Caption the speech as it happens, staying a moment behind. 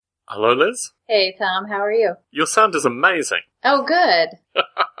Hello, Liz. Hey, Tom, how are you? Your sound is amazing. Oh, good.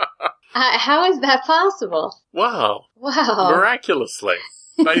 How is that possible? Wow. Wow. Miraculously.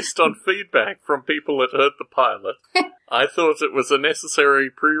 Based on feedback from people that heard the pilot, I thought it was a necessary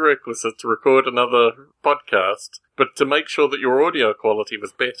prerequisite to record another podcast, but to make sure that your audio quality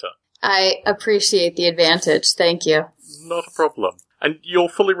was better. I appreciate the advantage. Thank you. Not a problem. And you're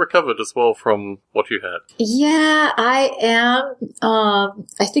fully recovered as well from what you had. Yeah, I am.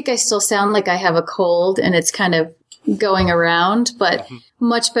 I think I still sound like I have a cold and it's kind of going around, but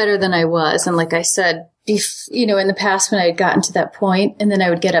much better than I was. And like I said, in the past when I had gotten to that point and then I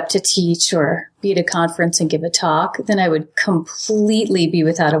would get up to teach or be at a conference and give a talk, then I would completely be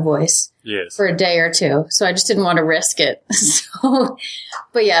without a voice for a day or two. So I just didn't want to risk it.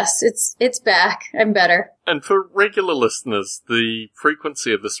 But yes, it's back. I'm better. And for regular listeners, the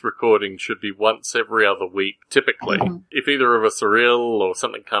frequency of this recording should be once every other week, typically. Mm-hmm. If either of us are ill or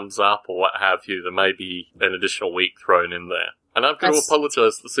something comes up or what have you, there may be an additional week thrown in there. And I've got to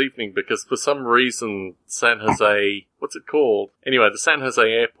apologize this evening because for some reason San Jose, what's it called? Anyway, the San Jose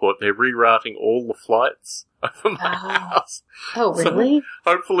airport, they're rerouting all the flights over my house. Oh, really?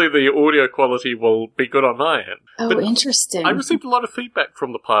 So hopefully the audio quality will be good on my end. Oh, but interesting. I received a lot of feedback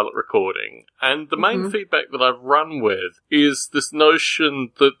from the pilot recording, and the main feedback that I've run with is this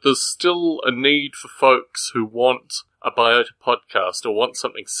notion that there's still a need for folks who want a Biota podcast or want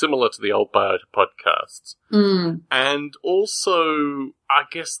something similar to the old Biota podcasts. Mm. And also, I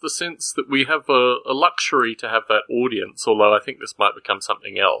guess the sense that we have a luxury to have that audience, although I think this might become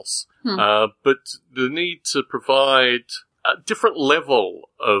something else. But the need to provide a different level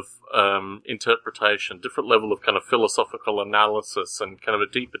of interpretation, different level of kind of philosophical analysis and kind of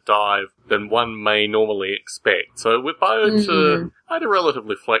a deeper dive than one may normally expect. So with Biota, I had a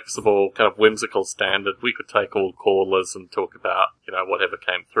relatively flexible, kind of whimsical standard. We could take all callers and talk about, whatever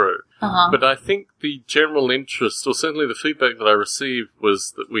came through. But I think the general interest, or certainly the feedback that I received,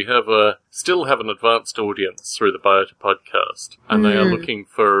 was that we still have an advanced audience through the Biota podcast. And they are looking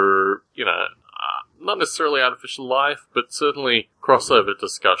for, not necessarily artificial life, but certainly crossover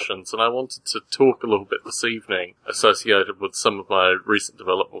discussions. And I wanted to talk a little bit this evening associated with some of my recent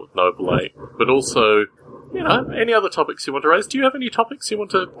development with Noble Ape, but also, any other topics you want to raise. Do you have any topics you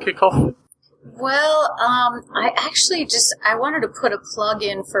want to kick off with? Well, I actually I wanted to put a plug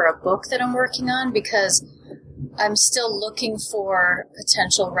in for a book that I'm working on because I'm still looking for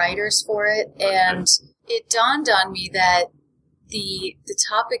potential writers for it. And it dawned on me that the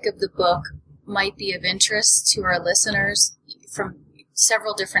topic of the book might be of interest to our listeners from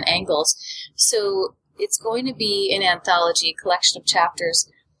several different angles. So it's going to be an anthology, a collection of chapters.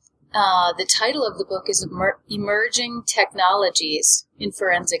 The title of the book is Emerging Technologies in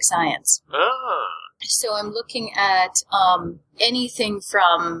Forensic Science. So I'm looking at anything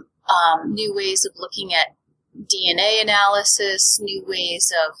from new ways of looking at DNA analysis, new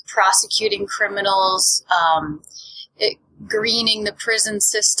ways of prosecuting criminals, greening the prison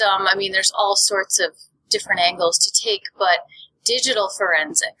system. I mean, there's all sorts of different angles to take, but digital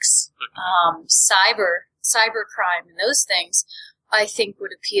forensics, cybercrime, and those things, I think would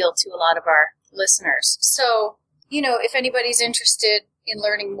appeal to a lot of our listeners. So, if anybody's interested in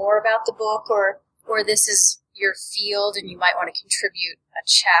learning more about the book or this is your field and you might want to contribute a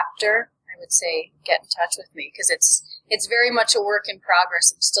chapter, I would say get in touch with me because it's very much a work in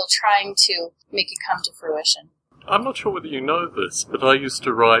progress. I'm still trying to make it come to fruition. I'm not sure whether you know this, but I used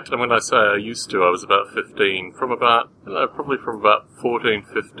to write, and when I say I used to, I was about 15. Probably from about 14,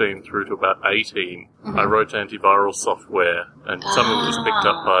 15 through to about 18, I wrote antiviral software, and some of it was picked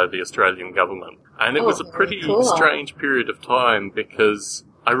up by the Australian government. And it was a pretty strange period of time because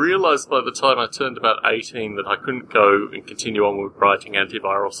I realised by the time I turned about 18 that I couldn't go and continue on with writing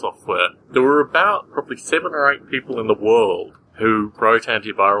antiviral software. There were about probably 7 or 8 people in the world who wrote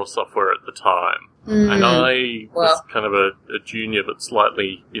antiviral software at the time. And I was kind of a junior but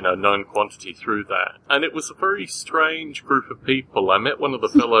slightly, known quantity through that. And it was a very strange group of people. I met one of the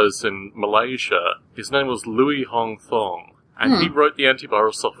fellows in Malaysia. His name was Louis Hong Thong. And he wrote the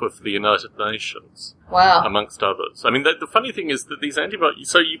antiviral software for the United Nations. Wow. Amongst others. I mean, the funny thing is that these antiviral...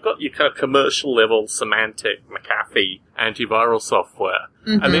 So you've got your kind of commercial level, Symantec, McAfee antiviral software.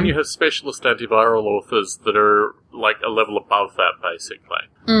 And then you have specialist antiviral authors that are like a level above that, basically.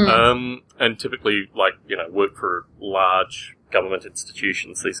 And typically, work for large government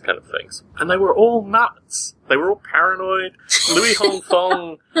institutions, these kind of things. And they were all nuts. They were all paranoid. Louis Hong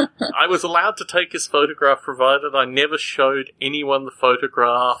Thong, I was allowed to take his photograph provided I never showed anyone the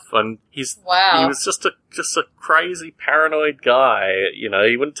photograph, and he was just a crazy paranoid guy. You know,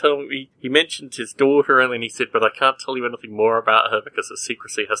 he wouldn't tell me. He mentioned his daughter, and then he said, "But I can't tell you anything more about her because the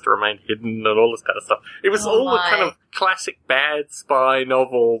secrecy has to remain hidden," and all this kind of stuff. It was the kind of classic bad spy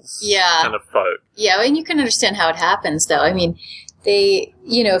novels kind of folk. Yeah, and you can understand how it happens, though. I mean,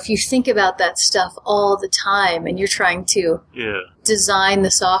 if you think about that stuff all the time and you're trying to design the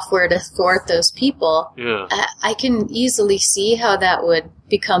software to thwart those people, I can easily see how that would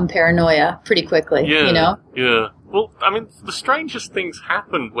become paranoia pretty quickly, you know? Yeah. Well, I mean, the strangest things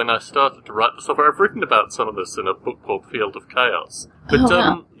happened when I started to write the software. I've written about some of this in a book called Field of Chaos. But,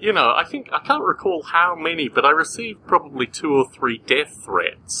 I can't recall how many, but I received probably 2 or 3 death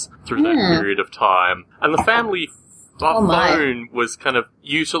threats through that period of time. And the family phone was kind of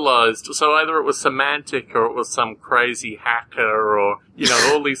utilized, so either it was semantic or it was some crazy hacker or,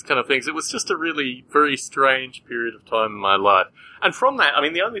 all these kind of things. It was just a really very strange period of time in my life. And from that, I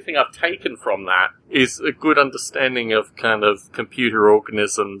mean, the only thing I've taken from that is a good understanding of kind of computer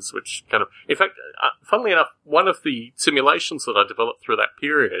organisms, which kind of, in fact, funnily enough, one of the simulations that I developed through that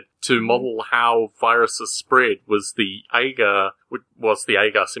period to model how viruses spread was the Agar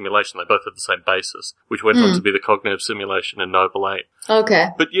simulation. They both had the same basis, which went on to be the cognitive simulation in Noble 8. Okay.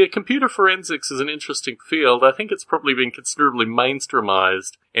 But yeah, computer forensics is an interesting field. I think it's probably been considerably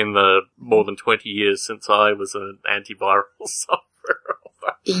mainstreamized in the more than 20 years since I was an antiviral software.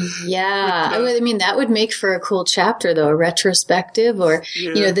 Yeah. I mean, that would make for a cool chapter, though, a retrospective, or,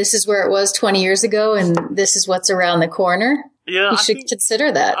 this is where it was 20 years ago and this is what's around the corner. Yeah. You should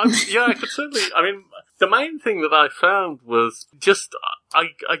consider that. I could certainly, I mean, the main thing that I found was just,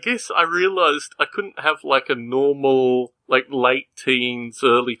 I guess I realized I couldn't have like a normal, like late teens,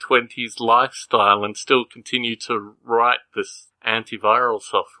 early 20s lifestyle and still continue to write this antiviral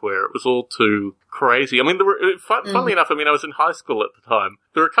software. It was all too crazy. I mean, funnily enough, I mean, I was in high school at the time.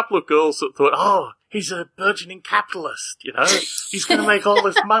 There were a couple of girls that thought, oh, he's a burgeoning capitalist, he's going to make all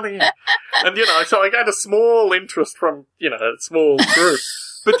this money. And, so I got a small interest from, a small group.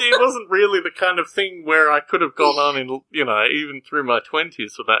 But it wasn't really the kind of thing where I could have gone on in, even through my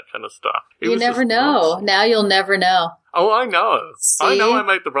 20s with that kind of stuff. You never know. Now you'll never know. Oh, I know. See? I know I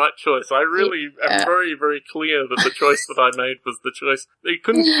made the right choice. I really am very, very clear that the choice that I made was the choice. They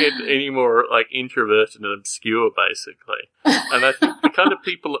couldn't get any more, introverted and obscure, basically. And I think the kind of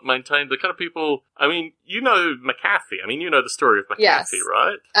people that maintain, I mean, McAfee. I mean, you know the story of McAfee, yes.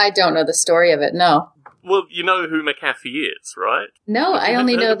 Right? I don't know the story of it, no. Well, you know who McAfee is, right? No, I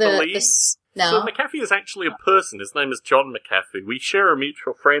only know the no. So McAfee is actually a person. His name is John McAfee. We share a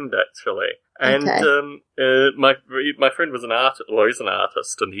mutual friend, actually. And my friend was an artist, well, he's an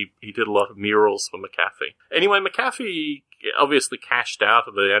artist, and he did a lot of murals for McAfee. Anyway, McAfee obviously cashed out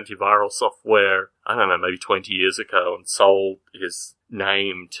of the antiviral software, I don't know, maybe 20 years ago, and sold his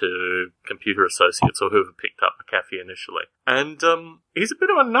name to Computer Associates or whoever picked up McAfee initially. And he's a bit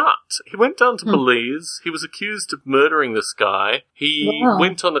of a nut. He went down to Belize. He was accused of murdering this guy. He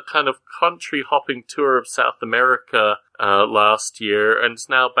went on a kind of country-hopping tour of South America last year and is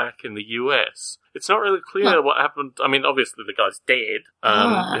now back in the US. It's not really clear what happened. I mean, obviously the guy's dead,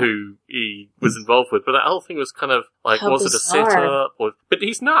 who he was involved with, but that whole thing was kind of like, how was bizarre. It a setup? But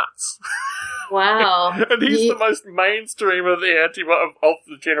he's nuts. Wow. And he's the most mainstream of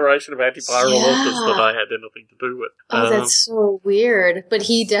the generation of antiviral authors that I had anything to do with. Oh, that's so weird. But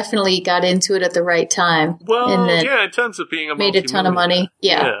he definitely got into it at the right time. Well, in terms of being made a ton of money.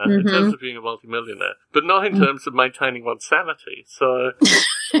 Yeah. In terms of being a multimillionaire. But not in terms of maintaining one's sanity. So,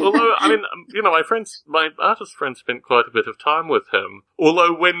 although, I mean, my artist friends spent quite a bit of time with him.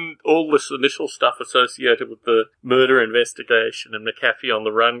 Although when all this initial stuff associated with the murder investigation and McAfee on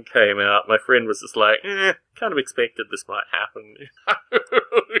the Run came out, my friend was just like, kind of expected this might happen.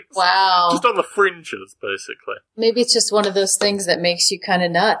 Wow. Just on the fringes, basically. Maybe it's just one of those things that makes you kind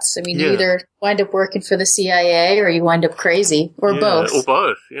of nuts. I mean, you either wind up working for the CIA or you wind up crazy. Or both. Or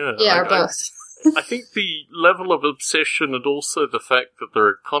both, yeah. Yeah, or both. I think the level of obsession and also the fact that there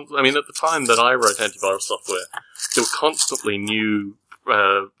are I mean, at the time that I wrote antivirus software, there were constantly new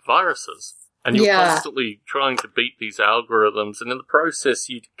viruses. And you're constantly trying to beat these algorithms, and in the process,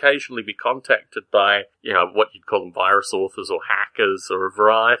 you'd occasionally be contacted by, what you'd call them virus authors or hackers or a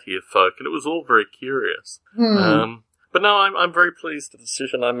variety of folk, and it was all very curious. But no, I'm very pleased with the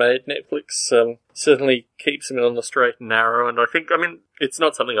decision I made. Netflix certainly keeps me on the straight and narrow, and I think, it's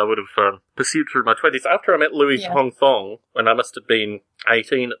not something I would have pursued through my 20s. After I met Louis Hong Thong, when I must have been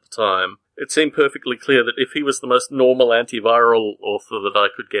 18 at the time, it seemed perfectly clear that if he was the most normal antiviral author that I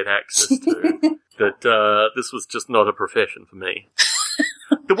could get access to, that this was just not a profession for me.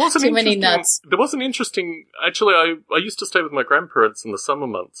 There was an Too many nuts. There was an interesting. Actually, I used to stay with my grandparents in the summer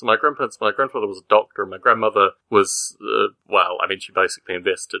months. My grandfather was a doctor. My grandmother was, she basically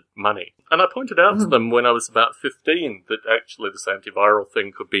invested money. And I pointed out to them when I was about 15 that actually this antiviral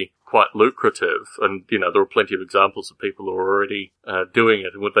thing could be quite lucrative. And, there were plenty of examples of people who were already doing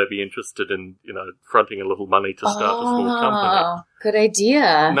it. And would they be interested in, fronting a little money to start a small company? Good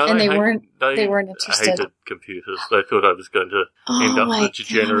idea. No, and they weren't They interested. hated computers. They thought I was going to end up a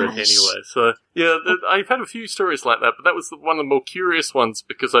degenerate anyway. So, yeah, I've had a few stories like that, but that was one of the more curious ones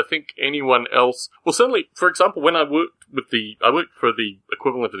because I think anyone else... Well, certainly, for example, when I worked for the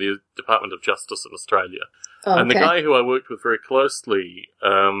equivalent of the Department of Justice in Australia. Oh, and the guy who I worked with very closely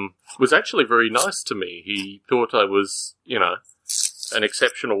was actually very nice to me. He thought I was, an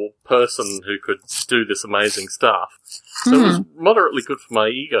exceptional person who could do this amazing stuff. So it was moderately good for my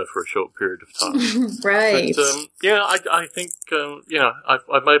ego for a short period of time. Right. But, I think,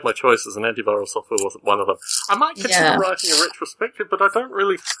 I've made my choices and antiviral software wasn't one of them. I might consider writing a retrospective, but I don't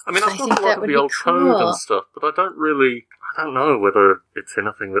really... I've got a lot of the old code and stuff, but I don't know whether it's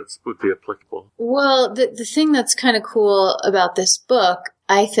anything that would be applicable. Well, the thing that's kind of cool about this book,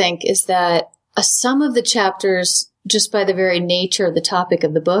 I think, is that some of the chapters, just by the very nature of the topic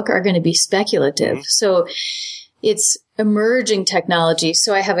of the book, are going to be speculative. Mm-hmm. So it's emerging technology.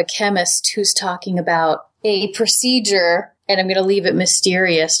 So I have a chemist who's talking about a procedure, and I'm going to leave it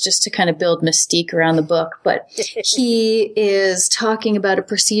mysterious just to kind of build mystique around the book. But he is talking about a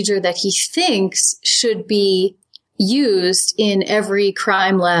procedure that he thinks should be used in every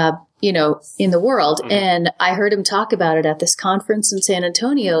crime lab, in the world. Mm-hmm. And I heard him talk about it at this conference in San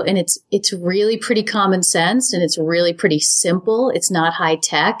Antonio. And it's really pretty common sense, and it's really pretty simple. It's not high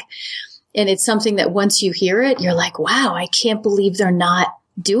tech. And it's something that once you hear it, you're like, wow, I can't believe they're not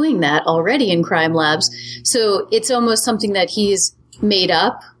doing that already in crime labs. So it's almost something that he's made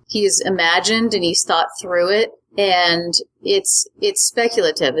up, he's imagined, and he's thought through it. And it's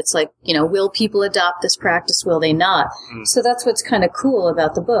speculative. It's like, will people adopt this practice? Will they not? Mm. So that's what's kind of cool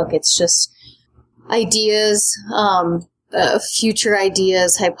about the book. It's just ideas, future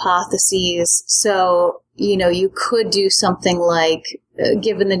ideas, hypotheses. So, you could do something like,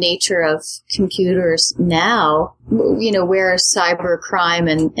 given the nature of computers now, where is cybercrime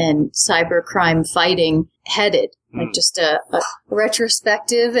and cybercrime fighting headed? Like just a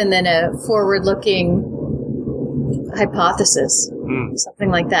retrospective and then a forward-looking hypothesis, something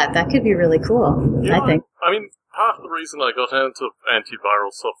like that. That could be really cool, I think. Part of the reason I got into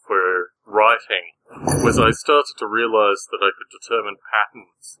antiviral software writing was I started to realize that I could determine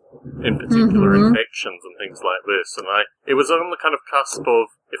patterns in particular infections and things like this. And it was on the kind of cusp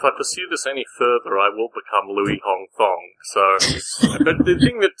of, if I pursue this any further, I will become Louis Hong Thong. So, but the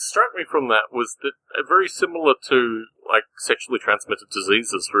thing that struck me from that was that very similar to, like, sexually transmitted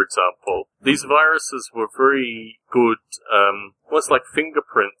diseases, for example, these viruses were very good, almost like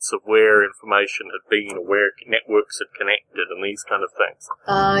fingerprints of where information had been or where networks had connected and these kind of things.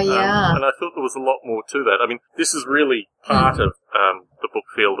 Yeah. And I thought there was a lot more to that. This is really part of the book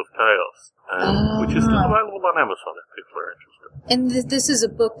Field of Chaos, which is still available on Amazon if people are interested. And this is a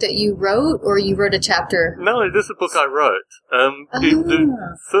book that you wrote, or you wrote a chapter? No, this is a book I wrote.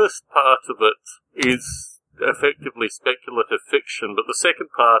 The first part of it is effectively speculative fiction, but the second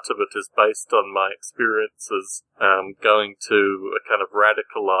part of it is based on my experiences going to a kind of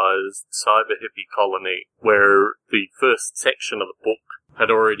radicalized cyber hippie colony where the first section of the book had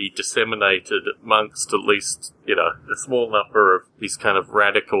already disseminated amongst at least, a small number of these kind of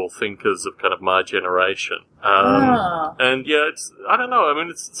radical thinkers of kind of my generation. And I don't know,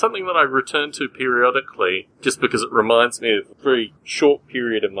 it's something that I return to periodically just because it reminds me of a very short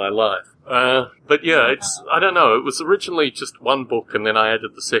period of my life. But yeah, I don't know, it was originally just one book and then I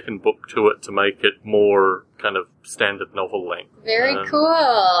added the second book to it to make it more kind of standard novel length. Very cool.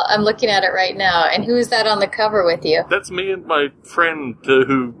 I'm looking at it right now. And who is that on the cover with you? That's me and my friend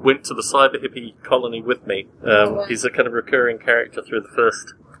who went to the cyber hippie colony with me. He's a kind of recurring character through the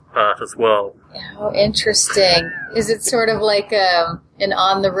first part as well. How interesting. Is it sort of like an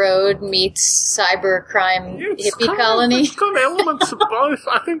on-the-road meets cybercrime hippie colony? It's got elements of both.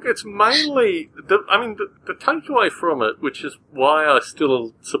 I think it's mainly... The takeaway from it, which is why I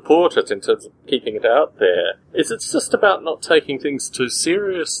still support it in terms of keeping it out there, is it's just about not taking things too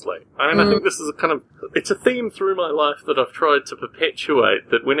seriously. I think this is it's a theme through my life that I've tried to perpetuate,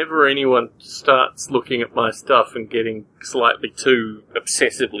 that whenever anyone starts looking at my stuff and getting slightly too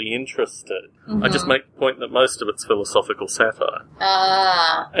obsessively interested, I just make the point that most of it's philosophical satire.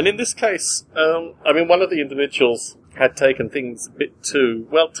 And in this case, one of the individuals had taken things a bit to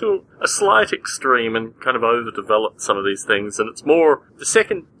a slight extreme and kind of overdeveloped some of these things. And it's more, the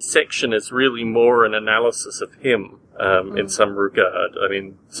second section is really more an analysis of him, in some regard. I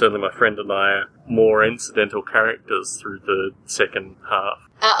mean, certainly my friend and I are more incidental characters through the second half.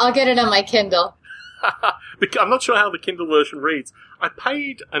 I'll get it on my Kindle. I'm not sure how the Kindle version reads. I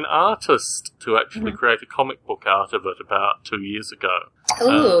paid an artist to actually create a comic book out of it about 2 years ago.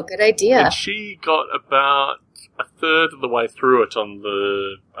 Ooh, good idea. And she got about a third of the way through it on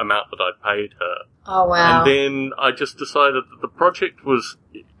the amount that I paid her. Oh, wow. And then I just decided that the project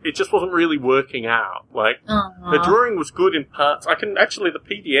it just wasn't really working out. Like, the drawing was good in parts. The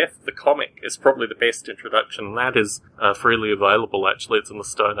PDF, the comic, is probably the best introduction, and that is freely available, actually. It's in the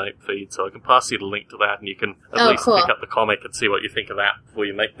Stone Ape feed, so I can pass you the link to that, and you can at least pick up the comic and see what you think of that before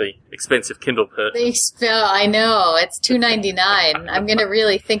you make the expensive Kindle purchase. I know, it's $2.99. I'm going to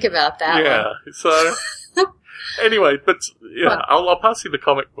really think about that one. So... Anyway, but yeah, I'll pass you the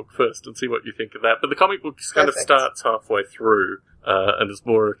comic book first and see what you think of that. But the comic book kind of starts halfway through, and is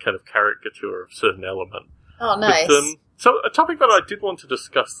more a kind of caricature of certain element. Oh, nice. But, so a topic that I did want to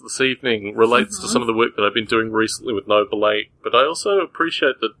discuss this evening relates to some of the work that I've been doing recently with Noble Ape, but I also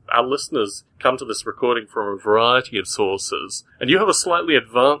appreciate that our listeners come to this recording from a variety of sources, and you have a slightly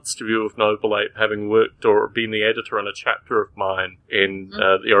advanced view of Noble Ape, having worked or been the editor on a chapter of mine in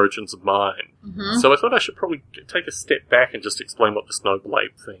The Origins of Mind. So I thought I should probably take a step back and just explain what this Noble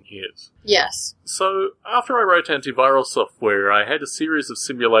Ape thing is. Yes. So, after I wrote antiviral software, I had a series of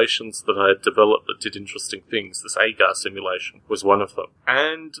simulations that I had developed that did interesting things. This AGAR simulation was one of them.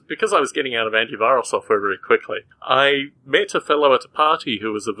 And because I was getting out of antiviral software very quickly, I met a fellow at a party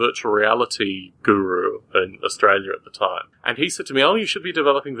who was a virtual reality guru in Australia at the time. And he said to me, you should be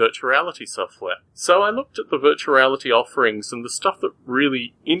developing virtual reality software. So I looked at the virtual reality offerings, and the stuff that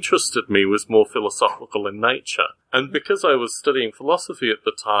really interested me was more philosophical in nature. And because I was studying philosophy at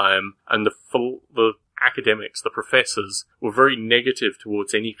the time, and the academics, the professors, were very negative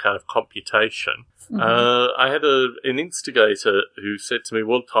towards any kind of computation, I had an instigator who said to me,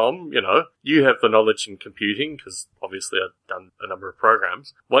 well, Tom, you have the knowledge in computing, because obviously I'd done a number of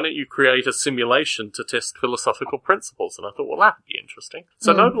programs. Why don't you create a simulation to test philosophical principles? And I thought, well, that would be interesting.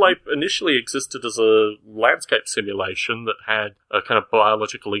 So Noble Ape initially existed as a landscape simulation that had a kind of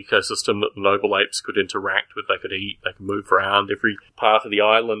biological ecosystem that the Noble Apes could interact with. They could eat, they could move around. Every part of the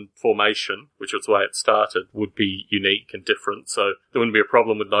island formation, which was the way it started, would be unique and different. So there wouldn't be a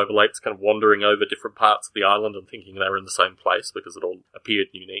problem with Noble Apes kind of wandering over different parts of the island and thinking they were in the same place because it all appeared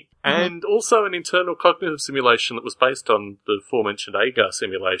unique. And also an internal cognitive simulation that was based on the aforementioned AGAR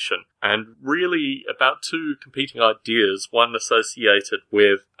simulation, and really about two competing ideas, one associated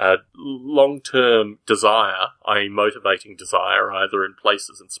with long-term desire, i.e. motivating desire, either in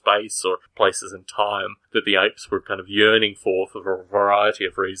places in space or places in time, that the apes were kind of yearning for a variety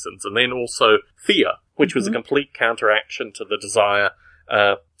of reasons, and then also fear, which was a complete counteraction to the desire,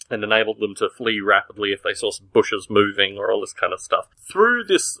 and enabled them to flee rapidly if they saw some bushes moving or all this kind of stuff. Through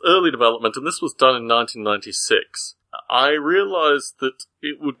this early development, and this was done in 1996, I realized that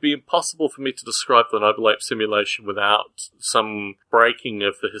it would be impossible for me to describe the Noble Ape simulation without some breaking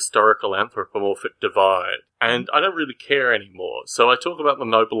of the historical anthropomorphic divide. And I don't really care anymore. So I talk about the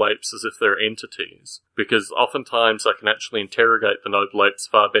Noble Apes as if they're entities, because oftentimes I can actually interrogate the Noble Apes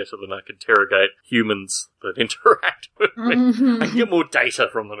far better than I can interrogate humans that interact with me. I can get more data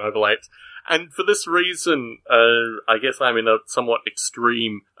from the Noble Apes. And for this reason, I guess I'm in a somewhat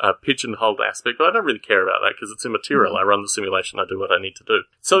extreme pigeonholed aspect, but I don't really care about that because it's immaterial. I run the simulation, I do what I need to do.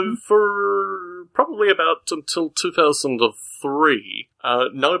 So for probably about until 2003,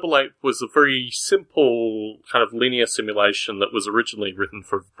 Noble Ape was a very simple kind of linear simulation that was originally written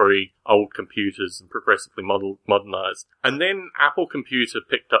for very old computers and progressively modernized. And then Apple Computer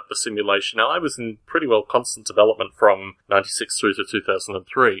picked up the simulation. Now, I was in pretty well constant development from 96 through to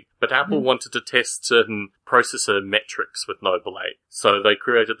 2003, but Apple wanted to test certain processor metrics with Noble Ape. So they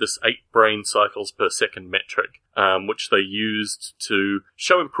created this 8 brain cycles per second metric, which they used to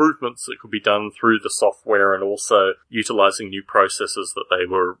show improvements that could be done through the software and also utilizing new processors that they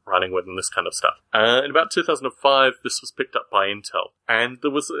were running with and this kind of stuff. In about 2005, this was picked up by Intel. And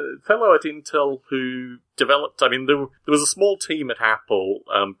there was a fellow at Intel who developed, there was a small team at Apple,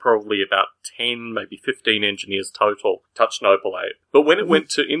 probably about 10, maybe 15 engineers total, touched Noble Ape. But when it went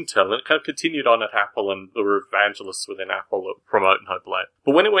to Intel, and it kind of continued on at Apple, and there were evangelists within Apple that promote Noble Ape.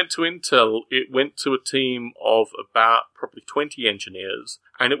 But when it went to Intel, it went to a team of about probably 20 engineers,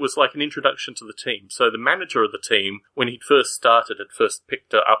 and it was like an introduction to the team. So the manager of the team, when he first started, had first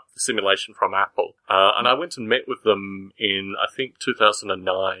picked up the simulation from Apple. And I went and met with them in, I think,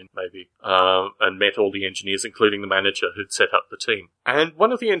 2009, maybe, and met all the engineers, including the manager who'd set up the team. And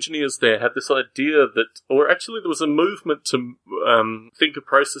one of the engineers there had this idea that, or actually there was a movement to think of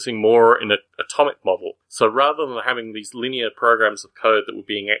processing more in an atomic model. So rather than having these linear programs of code that were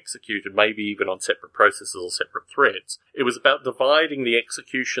being executed, maybe even on separate processors or separate threads, it was about dividing the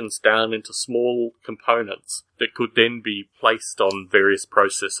executions down into small components that could then be placed on various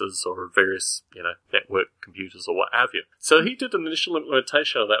processors or various, network computers or what have you. So he did an initial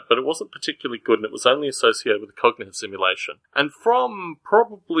implementation of that, but it wasn't particularly good, and it was only associated with the cognitive simulation. And from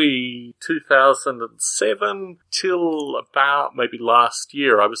probably 2007 till about maybe last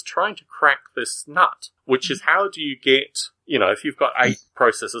year, I was trying to crack this nut, which is how do you get, if you've got 8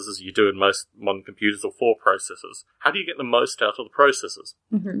 processors, as you do in most modern computers, or 4 processors, how do you get the most out of the processors?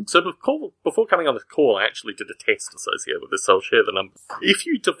 Mm-hmm. So before coming on this call, I actually did a test associated with this, so I'll share the numbers. If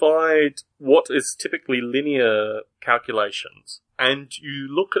you divide what is typically linear calculations, and you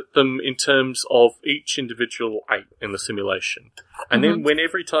look at them in terms of each individual ape in the simulation, and then when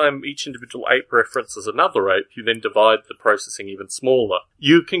every time each individual ape references another ape, you then divide the processing even smaller.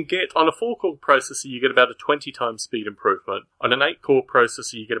 You can get, on a 4-core processor, you get about a 20 times speed improvement. On an 8-core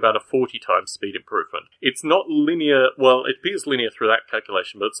processor, you get about a 40 times speed improvement. It's not linear, well, it appears linear through that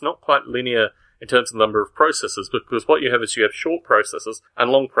calculation, but it's not quite linear in terms of the number of processors, because what you have is you have short processors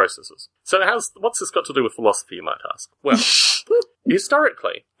and long processors. So what's this got to do with philosophy, you might ask? Well,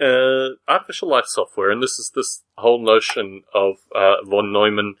 historically, artificial life software, and this is this whole notion of von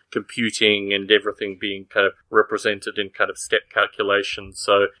Neumann computing and everything being kind of represented in kind of step calculations.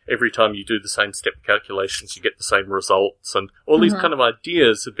 So every time you do the same step calculations, you get the same results, and all these kind of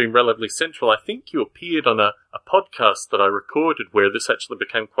ideas have been relatively central. I think you appeared on a podcast that I recorded where this actually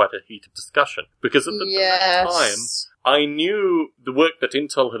became quite a heated discussion, because at the time, I knew the work that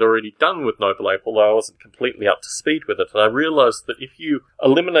Intel had already done with Noble Ape, although I wasn't completely up to speed with it, and I realized that if you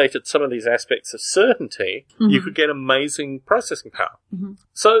eliminated some of these aspects of certainty, you could get amazing processing power.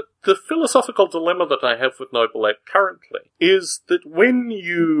 So the philosophical dilemma that I have with Noble Ape currently is that when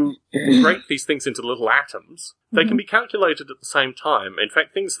you break these things into little atoms, they can be calculated at the same time. In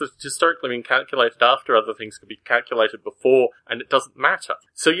fact, things that historically have been calculated after other things can be calculated before, and it doesn't matter.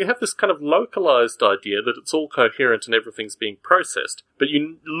 So you have this kind of localized idea that it's all coherent and everything's being processed, but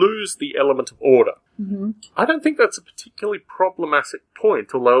you lose the element of order. I don't think that's a particularly problematic point,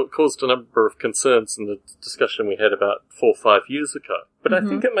 although it caused a number of concerns in the discussion we had about 4 or 5 years ago. But I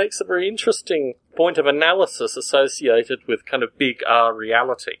think it makes a very interesting point of analysis associated with kind of big R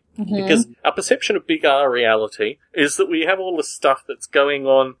reality. Because our perception of big R reality is that we have all this stuff that's going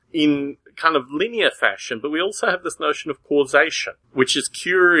on in kind of linear fashion, but we also have this notion of causation, which is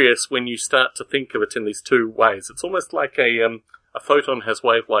curious when you start to think of it in these two ways. It's almost like a photon has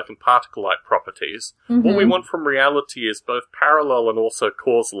wave-like and particle-like properties. What we want from reality is both parallel and also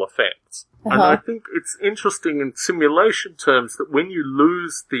causal effects. And I think it's interesting in simulation terms that when you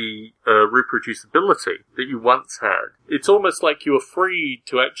lose the reproducibility that you once had, it's almost like you are free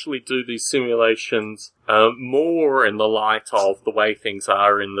to actually do these simulations more in the light of the way things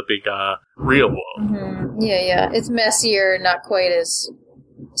are in the big real world. Yeah. It's messier, not quite as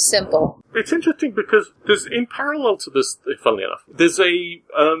simple. It's interesting because there's, in parallel to this, funnily enough, there's a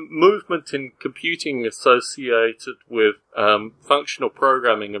movement in computing associated with functional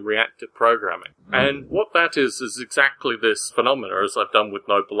programming and reactive programming. And what that is exactly this phenomena, as I've done with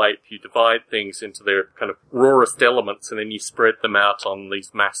Noble Ape. You divide things into their kind of rawest elements and then you spread them out on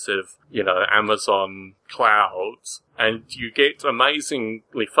these massive, Amazon clouds. And you get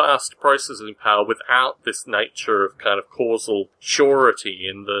amazingly fast processing power without this nature of kind of causal surety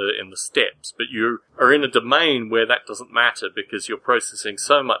in the steps. But you are in a domain where that doesn't matter because you're processing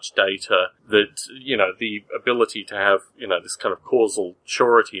so much data that, the ability to have, this kind of causal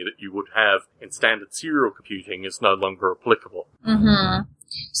surety that you would have in standard serial computing is no longer applicable.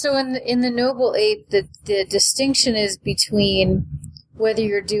 So in the Noble Ape, the distinction is between whether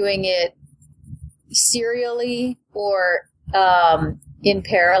you're doing it serially or in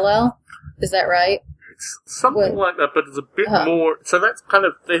parallel. Is that right? It's something like that, but it's a bit more. So that's kind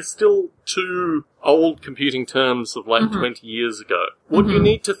of, there's still two old computing terms of like 20 years ago. What you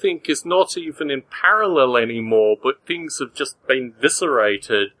need to think is not even in parallel anymore, but things have just been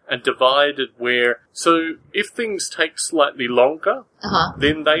viscerated and divided where, so if things take slightly longer,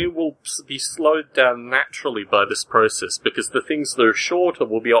 then they will be slowed down naturally by this process, because the things that are shorter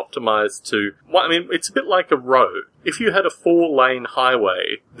will be optimized to, well, I mean, it's a bit like a road. If you had a 4-lane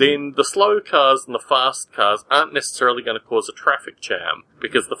highway, then the slow cars and the fast cars aren't necessarily going to cause a traffic jam,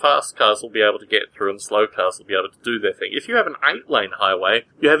 because the fast cars will be able to get through and the slow cars will be able to do their thing. If you have an 8-lane highway,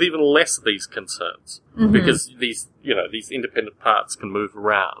 you have even less of these concerns, because these independent parts can move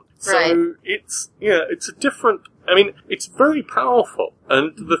around. Right. So it's a different, I mean, it's very powerful.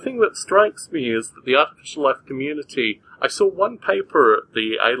 And the thing that strikes me is that the artificial life community, I saw one paper at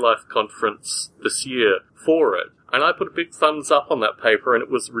the A-Life conference this year for it, and I put a big thumbs up on that paper, and it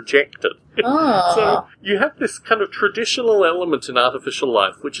was rejected. Oh. So you have this kind of traditional element in artificial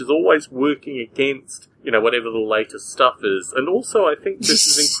life, which is always working against, whatever the latest stuff is. And also I think this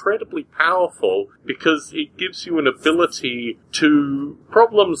is incredibly powerful because it gives you an ability to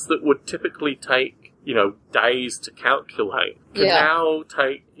problems that would typically take, days to calculate can now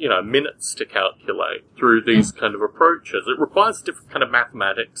take, minutes to calculate through these kind of approaches. It requires a different kind of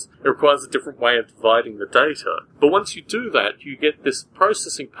mathematics. It requires a different way of dividing the data. But once you do that, you get this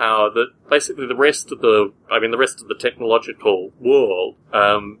processing power that basically the rest of the technological world,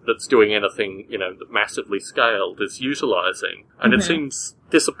 that's doing anything, massively scaled is utilizing. And it seems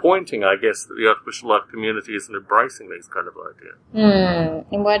disappointing, I guess, that the artificial life community isn't embracing these kind of ideas.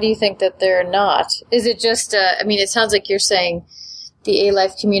 And why do you think that they're not? Is it just, it sounds like you're saying the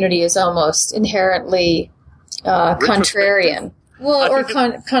A-Life community is almost inherently contrarian. Well, or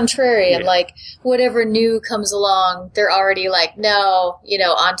contrarian, yeah. Like, whatever new comes along, they're already like, no,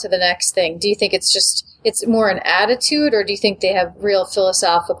 on to the next thing. Do you think it's more an attitude, or do you think they have real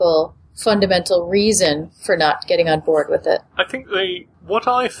philosophical, fundamental reason for not getting on board with it? I think what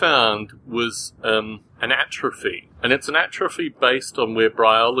I found was an atrophy, and it's an atrophy based on where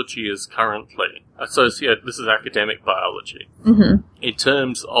biology is currently associated. This is academic biology, in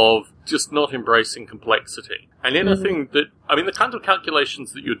terms of just not embracing complexity. And anything that, the kind of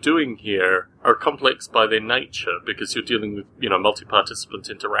calculations that you're doing here are complex by their nature, because you're dealing with, multi-participant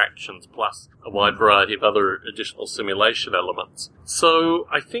interactions plus a wide variety of other additional simulation elements. So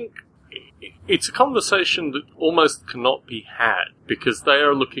I think it's a conversation that almost cannot be had, because they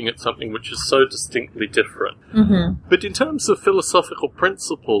are looking at something which is so distinctly different. But in terms of philosophical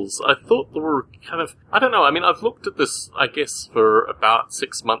principles, I thought there were kind of, I don't know, I've looked at this, I guess, for about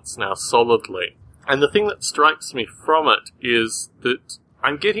 6 months now, solidly. And the thing that strikes me from it is that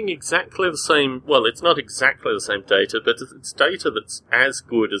I'm getting exactly the same, well, it's not exactly the same data, but it's data that's as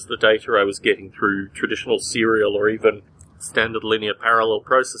good as the data I was getting through traditional serial or even standard linear parallel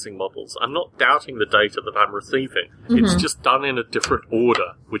processing models. I'm not doubting the data that I'm receiving. It's just done in a different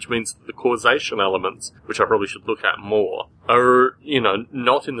order, which means that the causation elements, which I probably should look at more, are,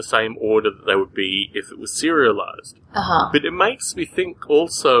 not in the same order that they would be if it was serialized. But it makes me think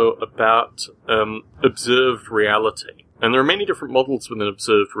also about observed reality. And there are many different models within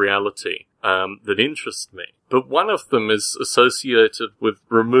observed reality that interest me. But one of them is associated with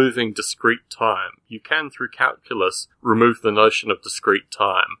removing discrete time. You can, through calculus, remove the notion of discrete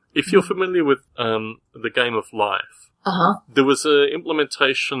time. If you're familiar with the Game of Life, there was an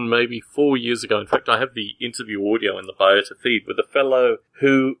implementation maybe 4 years ago. In fact, I have the interview audio in the Biota feed with a fellow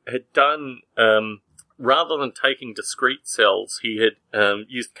who had done, rather than taking discrete cells, he had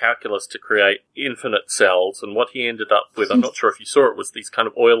used calculus to create infinite cells, and what he ended up with, I'm not sure if you saw it, was these kind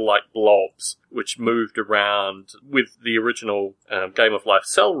of oil-like blobs which moved around with the original Game of Life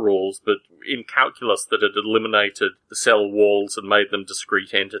cell rules, but in calculus that had eliminated the cell walls and made them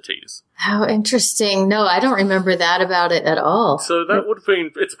discrete entities. How interesting. No, I don't remember that about it at all. So that would have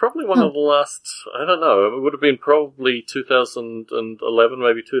been, it's probably one of the last, I don't know, it would have been probably 2011,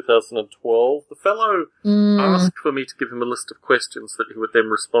 maybe 2012. The fellow asked for me to give him a list of questions that he would then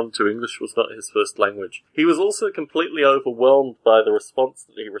respond to. English was not his first language. He was also completely overwhelmed by the response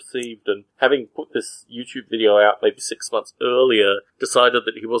that he received, and having put this YouTube video out maybe 6 months earlier, decided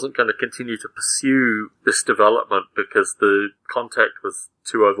that he wasn't going to continue to pursue this development because the contact was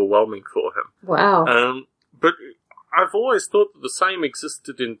too overwhelming for him. Wow. But I've always thought that the same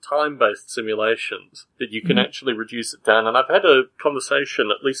existed in time-based simulations, that you can actually reduce it down. And I've had a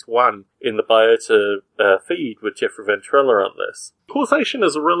conversation, at least one, in the Biota feed with Jeffrey Ventrella on this. Causation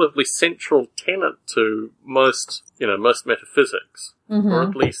is a relatively central tenet to most metaphysics, or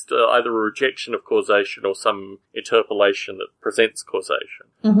at least either a rejection of causation or some interpolation that presents causation.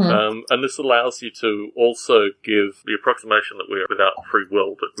 And this allows you to also give the approximation that we are without free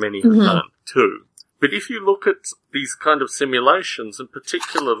will, that many have done too. But if you look at these kind of simulations, in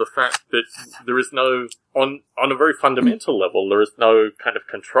particular the fact that there is no, on a very fundamental level, there is no kind of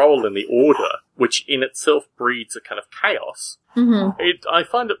control in the order, which in itself breeds a kind of chaos. I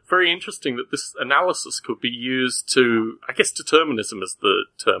find it very interesting that this analysis could be used to, I guess determinism is the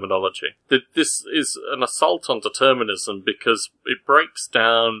terminology, that this is an assault on determinism because it breaks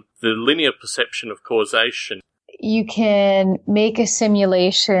down the linear perception of causation. You can make a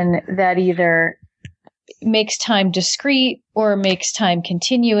simulation that either makes time discrete or makes time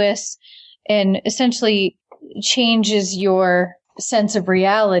continuous and essentially changes your sense of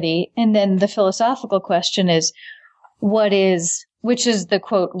reality. And then the philosophical question is, which is the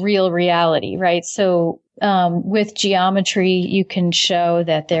quote, real reality, right? So, with geometry, you can show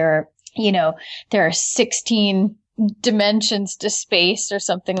that there are 16 dimensions to space or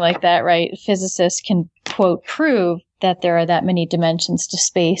something like that, right? Physicists can quote, prove that there are that many dimensions to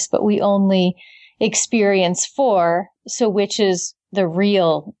space, but we only experience 4. So which is the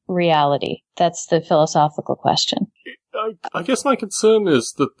real reality? That's the philosophical question. I guess my concern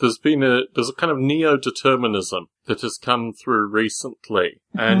is that there's a kind of neo-determinism that has come through recently,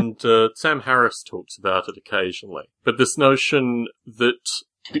 and Sam Harris talks about it occasionally. But this notion that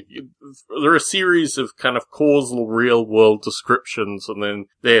there are a series of kind of causal real-world descriptions and then,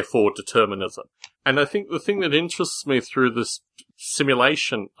 therefore, determinism. And I think the thing that interests me through this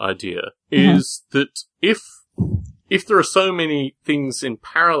simulation idea is that if there are so many things in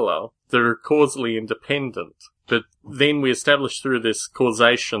parallel that are causally independent, that then we establish through this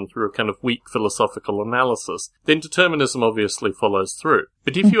causation through a kind of weak philosophical analysis, then determinism obviously follows through.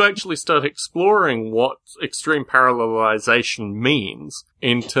 But if you actually start exploring what extreme parallelization means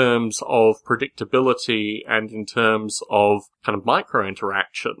in terms of predictability and in terms of kind of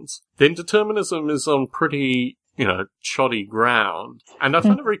micro-interactions, then determinism is on pretty, shoddy ground. And I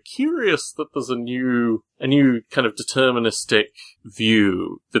find it very curious that there's a new kind of deterministic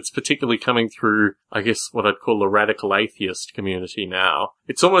view that's particularly coming through, I guess, what I'd call the radical atheist community now.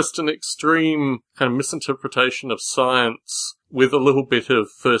 It's almost an extreme kind of misinterpretation of science with a little bit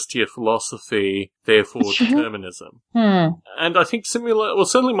of first-year philosophy, therefore determinism. And I think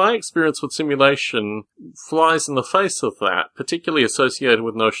certainly my experience with simulation flies in the face of that, particularly associated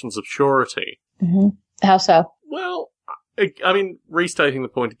with notions of surety. How so? Well, I mean, restating the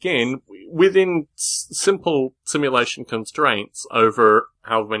point again, within simple simulation constraints over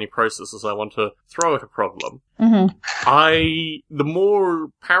how many processes I want to throw at a problem, the more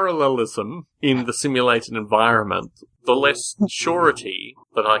parallelism in the simulated environment, the less surety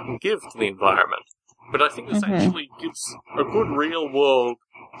that I can give to the environment. But I think this actually gives a good real-world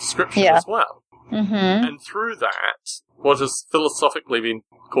description as well. And through that, what has philosophically been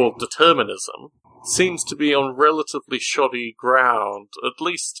called determinism seems to be on relatively shoddy ground, at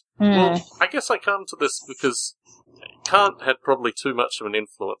least. Well, I guess I come to this because Kant had probably too much of an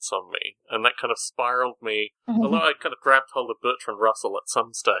influence on me, and that kind of spiraled me, although I kind of grabbed hold of Bertrand Russell at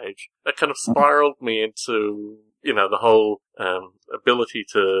some stage, that kind of spiraled me into, the whole ability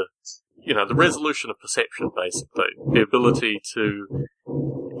to, the resolution of perception, basically. The ability to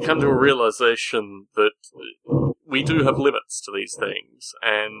come to a realization that we do have limits to these things,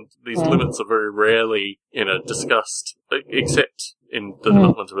 and these limits are very rarely, discussed, except in the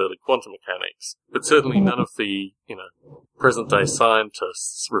development of early quantum mechanics. But certainly none of the, present-day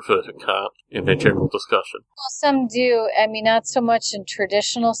scientists refer to Kant in their general discussion. Well, some do. I mean, not so much in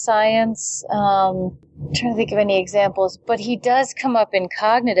traditional science. I'm trying to think of any examples, but he does come up in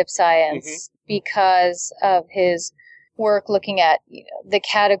cognitive science because of his work looking at the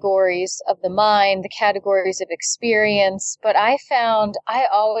categories of the mind, the categories of experience. But I found I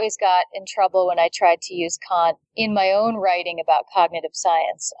always got in trouble when I tried to use Kant in my own writing about cognitive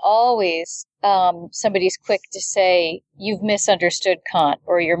science. Always somebody's quick to say, you've misunderstood Kant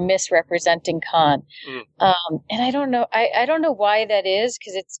or you're misrepresenting Kant. And I don't know. I don't know why that is,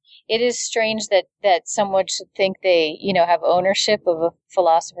 because it is strange that someone should think they, have ownership of a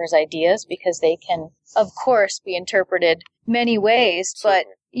philosopher's ideas, because they can, of course, be interpreted many ways. But,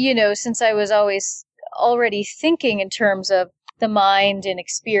 since I was always already thinking in terms of the mind and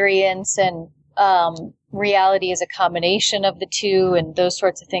experience and reality as a combination of the two and those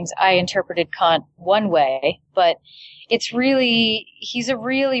sorts of things, I interpreted Kant one way. But he's a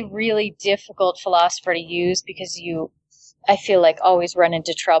really, really difficult philosopher to use, because I feel like always run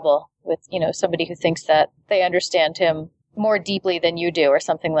into trouble with, somebody who thinks that they understand him more deeply than you do or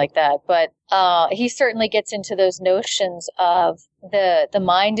something like that. But he certainly gets into those notions of the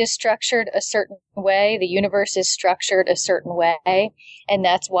mind is structured a certain way, the universe is structured a certain way, and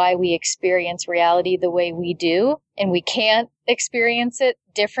that's why we experience reality the way we do, and we can't experience it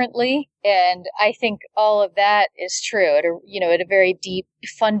differently. And I think all of that is true at a very deep,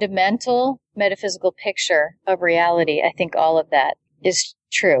 fundamental metaphysical picture of reality. I think all of that is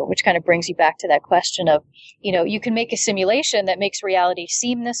true, which kind of brings you back to that question of, you can make a simulation that makes reality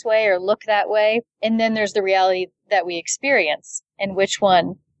seem this way or look that way, and then there's the reality that we experience, and which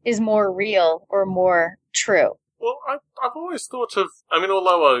one is more real or more true. Well, I've always thought of,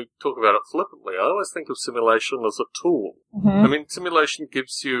 although I talk about it flippantly, I always think of simulation as a tool. Mm-hmm. Simulation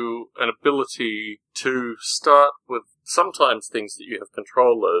gives you an ability to start with sometimes things that you have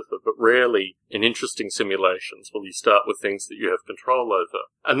control over, but rarely in interesting simulations will you start with things that you have control over,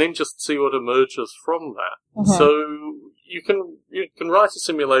 and then just see what emerges from that. Mm-hmm. So you can write a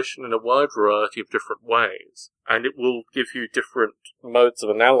simulation in a wide variety of different ways, and it will give you different modes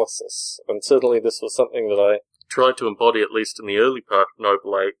of analysis. And certainly this was something that I tried to embody, at least in the early part of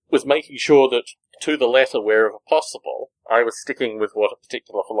Noble Ape, was making sure that, to the letter wherever possible, I was sticking with what a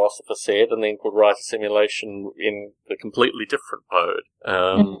particular philosopher said, and then could write a simulation in a completely different mode.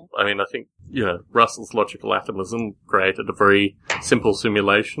 I think, Russell's logical atomism created a very simple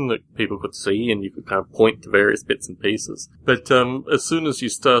simulation that people could see, and you could kind of point to various bits and pieces. But as soon as you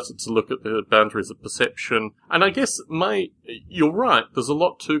started to look at the boundaries of perception, and I guess you're right, there's a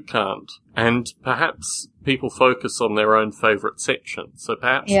lot to Kant, and perhaps people focus on their own favourite section. So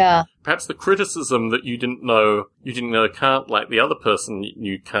perhaps the criticism that you didn't know Kant like the other person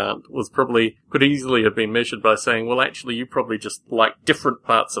knew Kant could easily have been measured by saying, well, actually, you probably just like different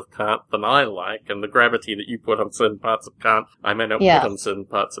parts of Kant than I like, and the gravity that you put on certain parts of Kant, I may not put on certain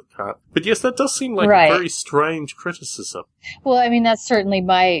parts of Kant. But yes, that does seem like a very strange criticism. Well, that's certainly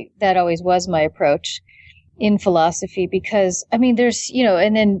that always was my approach in philosophy, because, there's,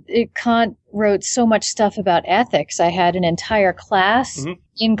 and then Kant wrote so much stuff about ethics. I had an entire class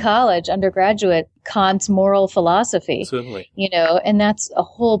in college, undergraduate, Kant's moral philosophy. Certainly. And that's a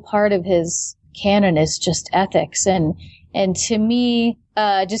whole part of his canon is just ethics. And to me,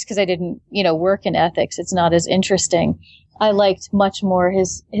 just because I didn't, work in ethics, it's not as interesting. I liked much more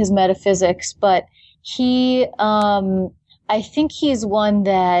his metaphysics, but I think he's one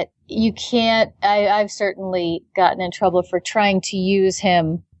that you can't, I've certainly gotten in trouble for trying to use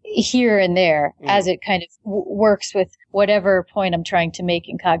him here and there as it kind of works with whatever point I'm trying to make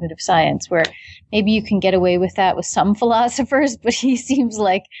in cognitive science, where maybe you can get away with that with some philosophers, but he seems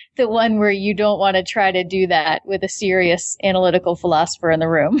like the one where you don't want to try to do that with a serious analytical philosopher in the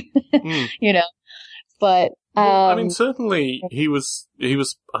room, But certainly he was,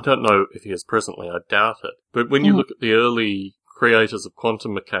 I don't know if he is presently, I doubt it, but when you look at the early creators of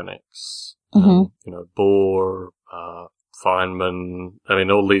quantum mechanics, Bohr, Feynman,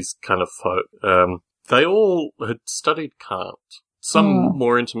 all these kind of folk, they all had studied Kant, some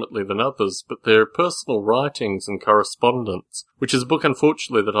more intimately than others, but their personal writings and correspondence, which is a book,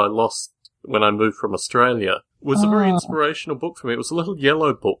 unfortunately, that I lost when I moved from Australia, was a very inspirational book for me. It was a little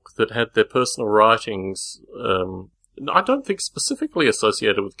yellow book that had their personal writings, I don't think specifically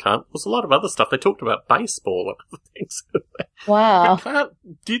associated with Kant. There was a lot of other stuff. They talked about baseball and other things. Wow. But Kant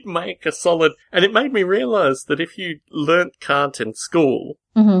did make a solid, and it made me realise that if you learnt Kant in school,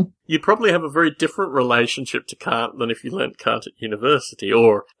 you'd probably have a very different relationship to Kant than if you learnt Kant at university,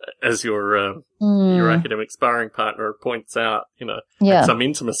 or as your academic sparring partner points out, had some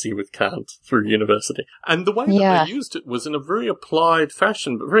intimacy with Kant through university. And the way that they used it was in a very applied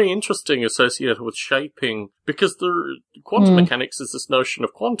fashion, but very interesting, associated with shaping, because the quantum mechanics is this notion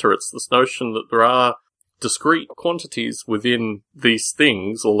of quanta. It's this notion that there are discrete quantities within these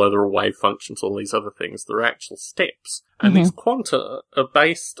things, although there are wave functions, all these other things, there are actual steps. And these quanta are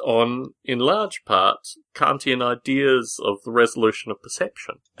based on, in large part, Kantian ideas of the resolution of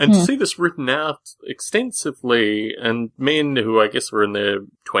perception. And to see this written out extensively, and men who I guess were in their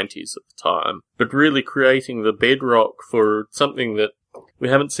 20s at the time, but really creating the bedrock for something that we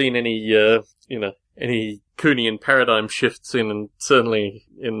haven't seen any Kuhnian paradigm shifts in, and certainly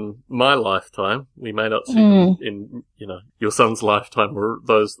in my lifetime. We may not see them in, your son's lifetime or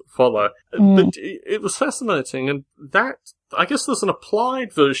those that follow. But it was fascinating, and that, I guess there's an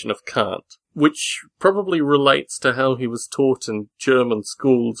applied version of Kant which probably relates to how he was taught in German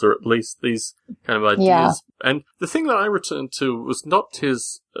schools, or at least these kind of ideas. Yeah. And the thing that I returned to was not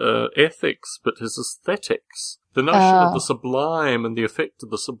his ethics, but his aesthetics. The notion of the sublime and the effect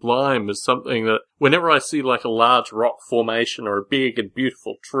of the sublime is something that whenever I see like a large rock formation or a big and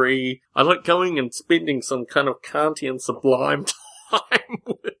beautiful tree, I like going and spending some kind of Kantian sublime time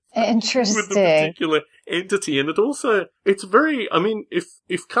with Interesting. the particular entity. And it's very, I mean,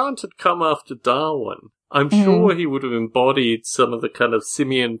 if Kant had come after Darwin, I'm sure he would have embodied some of the kind of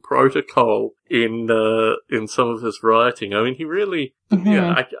simian protocol in some of his writing. I mean, he really,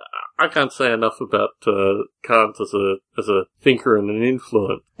 I can't say enough about Kant as a thinker and an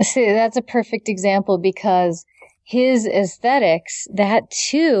influence. See, that's a perfect example because his aesthetics, that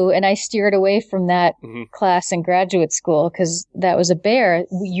too, and I steered away from that class in graduate school because that was a bear.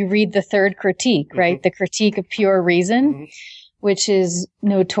 You read the third critique, right? The critique of pure reason, which is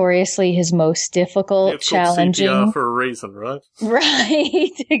notoriously his most difficult, challenging. It's called CPR for a reason, right?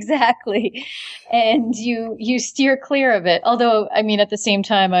 Right, exactly. And you steer clear of it. Although, I mean, at the same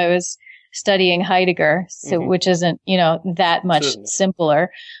time, I was studying Heidegger, which isn't, that much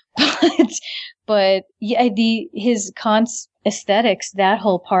simpler. But yeah, his Kant's aesthetics, that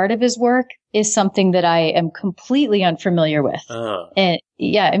whole part of his work is something that I am completely unfamiliar with. And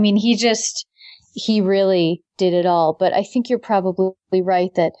yeah, I mean, he really did it all. But I think you're probably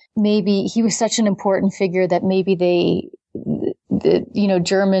right that maybe he was such an important figure that maybe the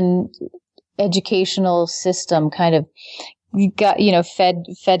German educational system kind of got,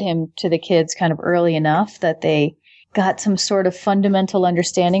 fed him to the kids kind of early enough that they got some sort of fundamental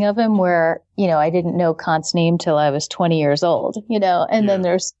understanding of him where, I didn't know Kant's name till I was 20 years old, and then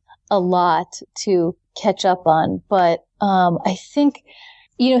there's a lot to catch up on. But I think,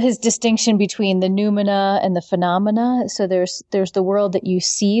 his distinction between the noumena and the phenomena. So there's the world that you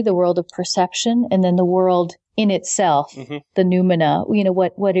see, the world of perception, and then the world in itself, the noumena,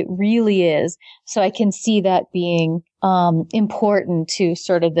 what it really is. So I can see that being important to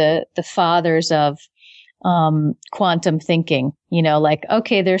sort of the fathers of quantum thinking,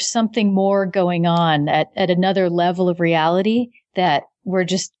 okay, there's something more going on at another level of reality that we're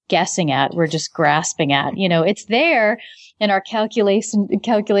just guessing at, we're just grasping at, it's there and our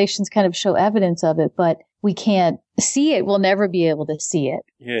calculations kind of show evidence of it, but we can't see it. We'll never be able to see it.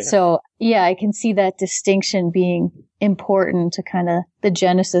 Yeah. So yeah, I can see that distinction being important to kind of the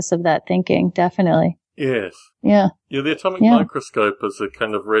genesis of that thinking. Definitely. Yes. Yeah. Yeah, the atomic microscope as a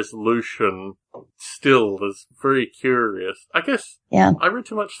kind of resolution still is very curious. I guess I read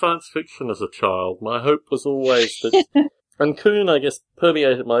too much science fiction as a child. My hope was always that, and Kuhn, I guess,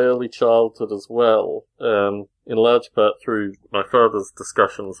 permeated my early childhood as well, in large part through my father's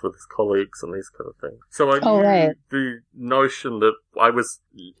discussions with his colleagues and these kind of things. So I knew the notion that I was,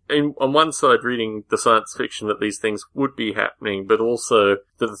 on one side, reading the science fiction that these things would be happening, but also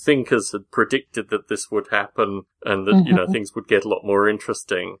that the thinkers had predicted that this would happen and that, things would get a lot more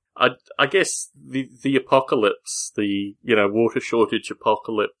interesting. I guess the apocalypse, the, water shortage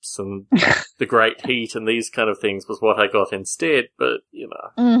apocalypse and the great heat and these kind of things was what I got instead, but,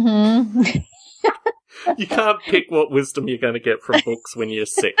 you can't pick what wisdom you're going to get from books when you're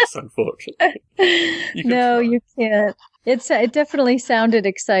 6, unfortunately. You can't. It definitely sounded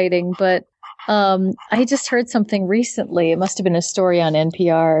exciting, but I just heard something recently. It must have been a story on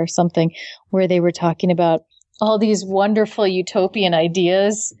NPR or something where they were talking about all these wonderful utopian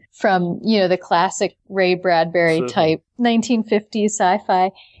ideas from, the classic Ray Bradbury type 1950s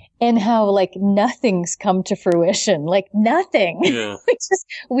sci-fi. And how, nothing's come to fruition. Nothing. Yeah.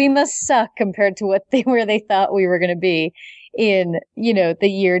 We must suck compared to where they thought we were going to be in, the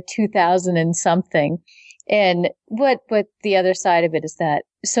year 2000 and something. And what the other side of it is that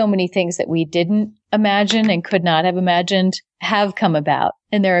so many things that we didn't imagine and could not have imagined have come about.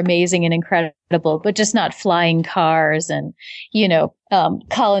 And they're amazing and incredible, but just not flying cars and,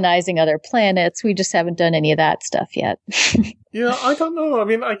 colonizing other planets. We just haven't done any of that stuff yet. Yeah, I don't know. I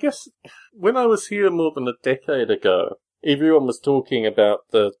mean, I guess when I was here more than a decade ago, everyone was talking about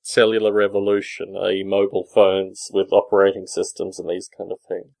the cellular revolution, i.e. mobile phones with operating systems and these kind of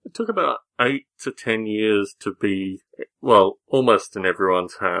things. It took about 8 to 10 years to be, well, almost in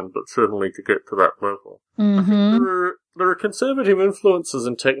everyone's hand, but certainly to get to that level. I think there are conservative influences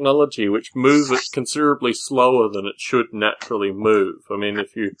in technology which move it considerably slower than it should naturally move. I mean,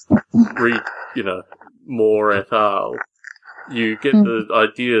 if you read, Moore et al., you get the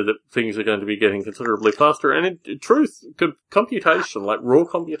idea that things are going to be getting considerably faster. And in truth, computation, like raw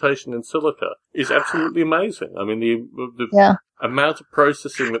computation in silica, is absolutely amazing. I mean, the amount of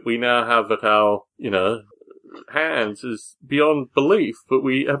processing that we now have at our, hands is beyond belief, but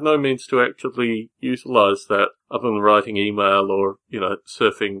we have no means to actually utilize that other than writing email or,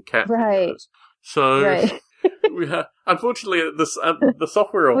 surfing cat videos. So, unfortunately, the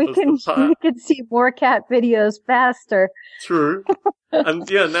software office... We can see more cat videos faster. True. And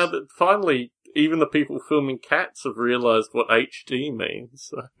now that finally... even the people filming cats have realised what HD means.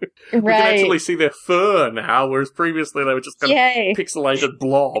 So we can actually see their fur now, whereas previously they were just kind of pixelated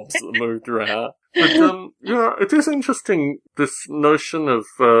blobs that moved around. But, it is interesting, this notion of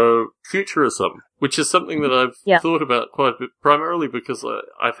futurism, which is something that I've thought about quite a bit, primarily because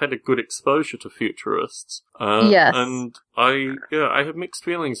I've had a good exposure to futurists. And I have mixed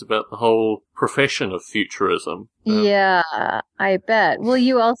feelings about the whole profession of futurism. I bet. Well,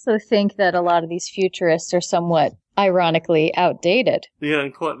 you also think that a lot of these futurists are somewhat, ironically, outdated. Yeah,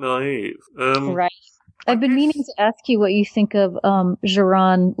 and quite naive. Right. I've been meaning to ask you what you think of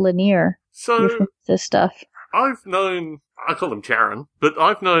Jaron Lanier. So, this stuff. I call him Jaron, but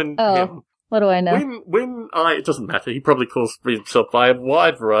I've known him. What do I know? It doesn't matter, he probably calls himself by a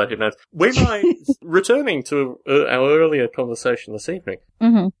wide variety of names. Returning to our earlier conversation this evening,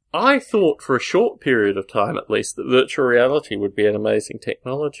 I thought for a short period of time at least that virtual reality would be an amazing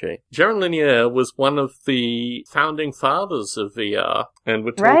technology. Jaron Lanier was one of the founding fathers of VR and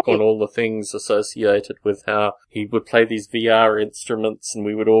would talk on all the things associated with how he would play these VR instruments and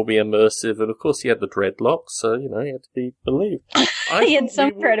we would all be immersive. And of course he had the dreadlocks, so, he had to be believed. He had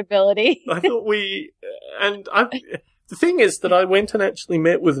some credibility. I thought the thing is that I went and actually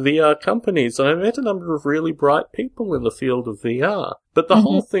met with VR companies, and I met a number of really bright people in the field of VR. But the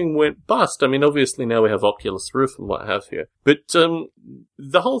whole thing went bust. I mean, obviously now we have Oculus Rift and what have you. But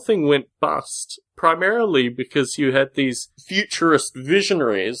the whole thing went bust primarily because you had these futurist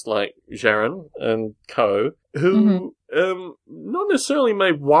visionaries like Jaron and co. who not necessarily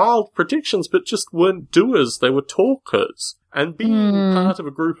made wild predictions, but just weren't doers. They were talkers. And being part of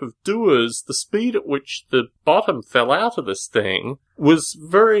a group of doers, the speed at which the bottom fell out of this thing was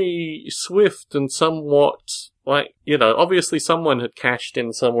very swift and somewhat obviously someone had cashed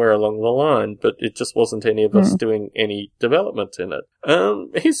in somewhere along the line, but it just wasn't any of us doing any development in it.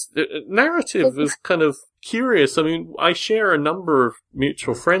 His narrative is kind of curious. I mean, I share a number of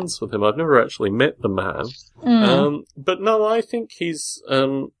mutual friends with him. I've never actually met the man. But no, I think he's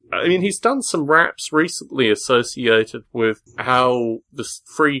done some raps recently associated with how this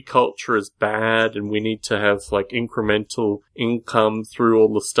free culture is bad and we need to have incremental income through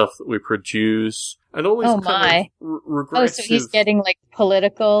all the stuff that we produce. And all these kind of regressive... Oh, so he's getting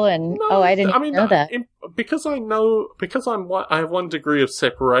political and... No, I didn't know that. Because I have one degree of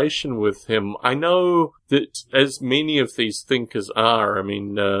separation with him, I know that as many of these thinkers are,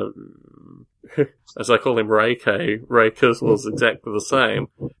 as I call him Ray Kurzweil is exactly the same.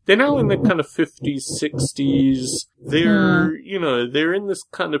 They're now in the kind of 50s, 60s. They're in this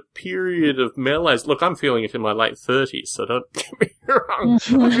kind of period of malaise. Look, I'm feeling it in my late 30s, so don't get me wrong.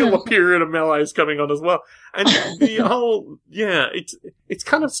 I feel a period of malaise coming on as well. And the whole, it's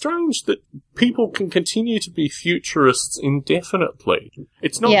kind of strange that people can continue to be futurists indefinitely.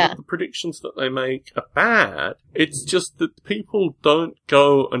 It's not that the predictions that they make are bad. It's just that people don't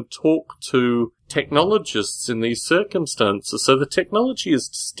go and talk to technologists in these circumstances. So the technology is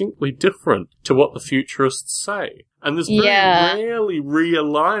distinctly different to what the futurists say. And there's very rarely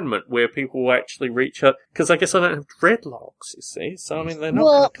realignment where people will actually reach out. Because I guess I don't have dreadlocks, you see. So, they're not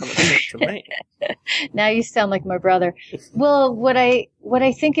going to come and talk to me. Now you sound like my brother. Well, what I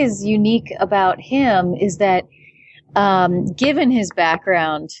think is unique about him is that given his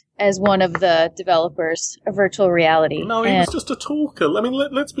background as one of the developers of virtual reality. No, he was just a talker.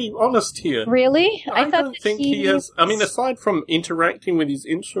 Let's be honest here. Really? I don't think he has... aside from interacting with his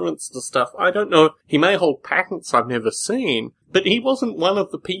instruments and stuff, I don't know. He may hold patents I've never seen, but he wasn't one of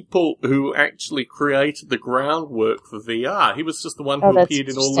the people who actually created the groundwork for VR. He was just the one who appeared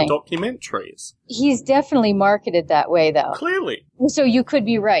in all the documentaries. He's definitely marketed that way, though. Clearly. So you could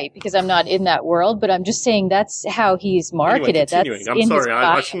be right, because I'm not in that world, but I'm just saying that's how he's marketed. Anyway, continuing. I'm sorry,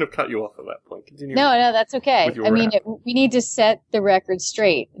 I shouldn't have cut you off at that point. Continue. No, that's okay. We need to set the record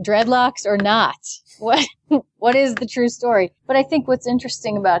straight. Dreadlocks or not. What is the true story? But I think what's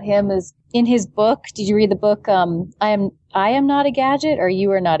interesting about him is in his book, did you read the book, I Am Not a Gadget, or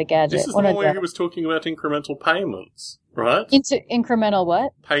You Are Not a Gadget? This is the one where he was talking about incremental payments, right? Incremental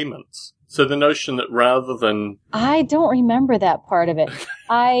what? Payments. So the notion that rather than... I don't remember that part of it.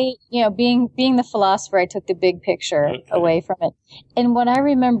 Being the philosopher, I took the big picture away from it. And what I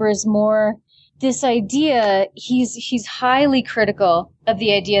remember is more this idea, he's highly critical of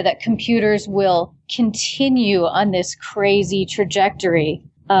the idea that computers will continue on this crazy trajectory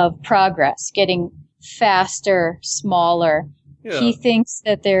of progress, getting faster, smaller. Yeah. He thinks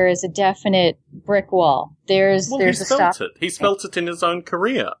that there is a definite brick wall. There's a stop. He's felt it in his own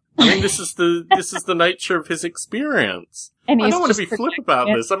career. I mean, this is the nature of his experience. And I don't want to be flip about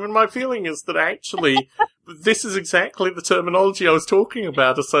this. I mean, my feeling is that actually, this is exactly the terminology I was talking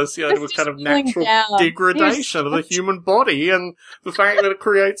about, associated with kind of natural degradation of the human body and the fact that it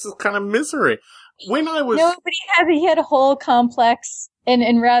creates this kind of misery. When I was... No, but he had a whole complex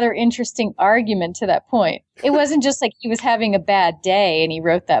and rather interesting argument to that point. It wasn't just like he was having a bad day and he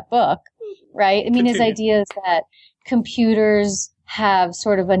wrote that book, right? I mean, his idea is that computers have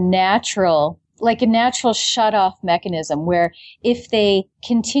sort of a natural shut-off mechanism where if they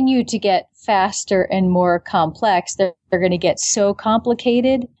continue to get faster and more complex, they're going to get so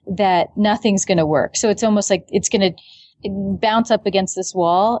complicated that nothing's going to work. So it's almost like it's going to bounce up against this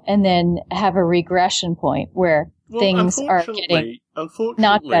wall and then have a regression point where things are getting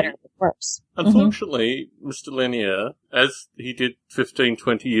not better, but worse. Unfortunately, Mr. Lanier, as he did 15,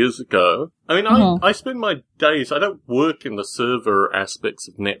 20 years ago, I mean, I spend my days, I don't work in the server aspects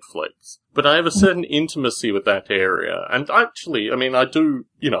of Netflix, but I have a certain intimacy with that area. And actually, I mean, I do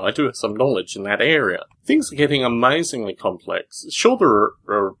have some knowledge in that area. Things are getting amazingly complex. Sure,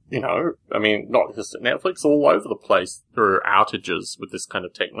 there are, I mean, not just at Netflix, all over the place, there are outages with this kind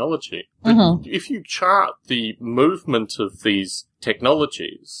of technology. But if you chart the movement of these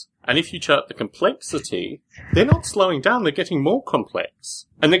technologies, and if you chart the complexity, they're not slowing down, they're getting more complex.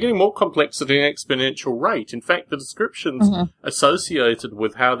 And they're getting more complex at an exponential rate. In fact, the descriptions associated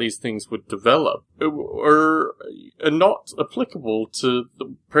with how these things would develop are not applicable to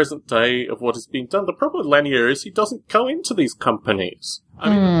the present day of what is being done. The problem with Lanier is he doesn't go into these companies.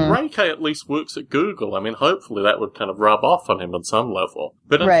 I mean, Ray K at least works at Google. I mean, hopefully that would kind of rub off on him on some level.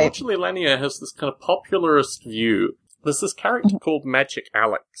 But unfortunately, Lanier has this kind of popularist view. There's this character called Magic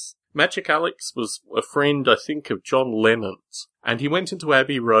Alex. Magic Alex was a friend, I think, of John Lennon's. And he went into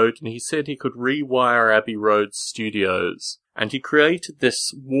Abbey Road and he said he could rewire Abbey Road studios. And he created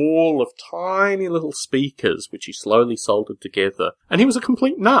this wall of tiny little speakers, which he slowly soldered together. And he was a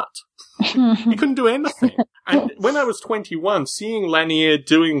complete nut. He couldn't do anything. And when I was 21, seeing Lanier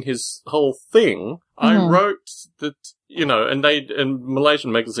doing his whole thing, I wrote that, and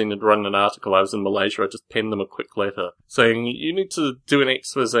Malaysian Magazine had run an article. I was in Malaysia. I just penned them a quick letter saying, you need to do an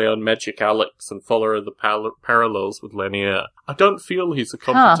expose on Magic Alex and follow the parallels with Lanier. I don't feel he's a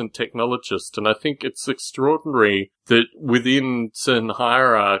competent technologist, and I think it's extraordinary that within certain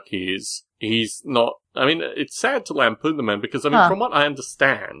hierarchies, he's not. I mean, it's sad to lampoon the man because, from what I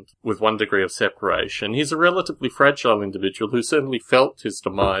understand, with one degree of separation, he's a relatively fragile individual who certainly felt his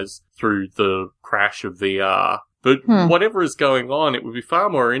demise through the crash of VR. But whatever is going on, it would be far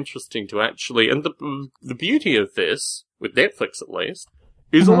more interesting to actually, and the beauty of this, with Netflix at least,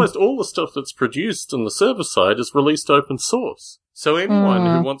 is almost all the stuff that's produced on the server side is released open source. So anyone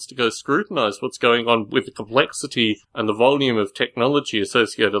who wants to go scrutinize what's going on with the complexity and the volume of technology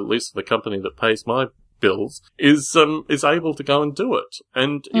associated, at least with the company that pays my bills, is able to go and do it.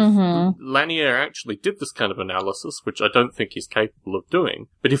 And if Lanier actually did this kind of analysis, which I don't think he's capable of doing,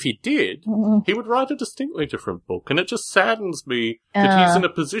 but if he did, he would write a distinctly different book. And it just saddens me that he's in a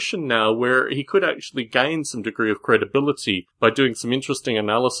position now where he could actually gain some degree of credibility by doing some interesting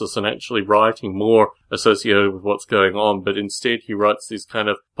analysis and actually writing more associated with what's going on. But instead he writes these kind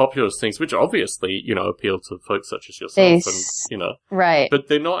of populist things, which obviously, appeal to folks such as yourself and, right. But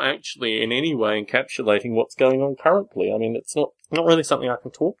they're not actually in any way encapsulating what's going on currently. I mean, it's not really something I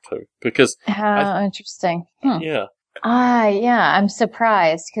can talk to because interesting. Yeah. I'm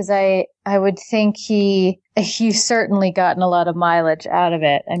surprised because I would think he certainly gotten a lot of mileage out of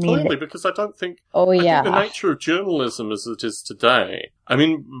it. I mean, clearly, because I don't think. I think the nature of journalism as it is today. I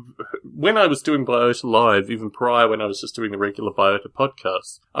mean, when I was doing Biota Live, even prior when I was just doing the regular Biota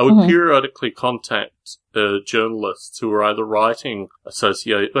podcast, I would periodically contact journalists who were either writing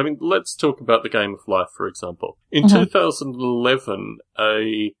associated. I mean, let's talk about the Game of Life, for example. In 2011,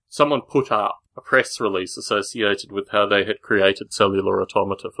 someone put up a press release associated with how they had created Cellular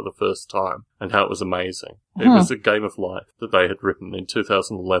Automata for the first time and how it was amazing. It was a Game of Life that they had written in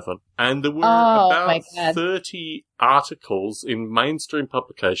 2011. And there were about 30 articles in mainstream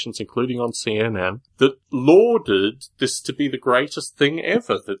publications, including on CNN, that lauded this to be the greatest thing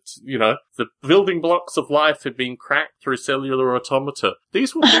ever, that, the building blocks of life had been cracked through cellular automata.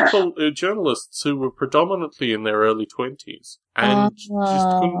 These were people, journalists who were predominantly in their early 20s and just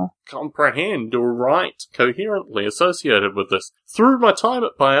couldn't comprehend or write coherently associated with this. Through my time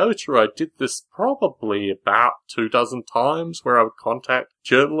at Biota, I did this probably about 24 times where I would contact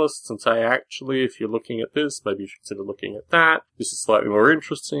journalists and say, actually, if you're looking at this, maybe you should consider looking at that. This is slightly more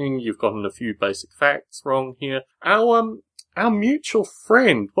interesting. You've gotten a few basic facts facts wrong here. Our mutual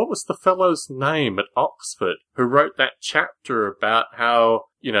friend, what was the fellow's name at Oxford, who wrote that chapter about how,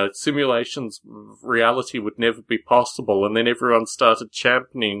 simulations of reality would never be possible, and then everyone started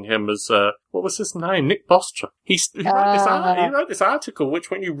championing him as, what was his name? Nick Bostrom. He wrote this article, which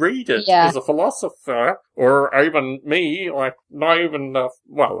when you read it as a philosopher, or even me, or not even, a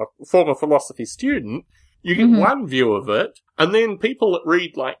former philosophy student, you get one view of it, and then people that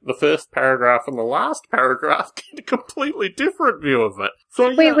read, the first paragraph and the last paragraph get a completely different view of it.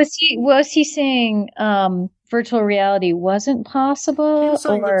 So, wait, was he saying virtual reality wasn't possible? He was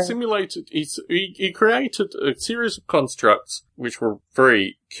saying that simulated... He created a series of constructs which were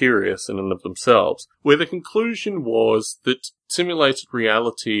very curious in and of themselves, where the conclusion was that simulated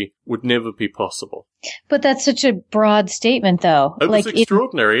reality would never be possible. But that's such a broad statement, though. It was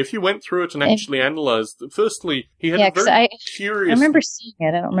extraordinary. If you went through it and actually analysed... Firstly, he had a very curious... I remember seeing it.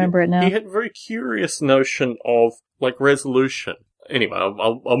 I don't remember it now. He had a very curious notion of, resolution. Anyway,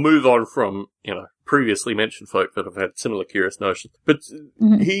 I'll move on from, previously mentioned folk that have had similar curious notions. But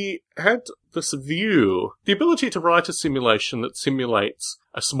he had this view, the ability to write a simulation that simulates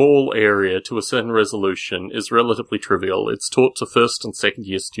a small area to a certain resolution is relatively trivial. It's taught to first and second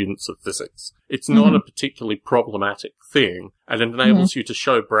year students of physics. It's not a particularly problematic thing, and it enables you to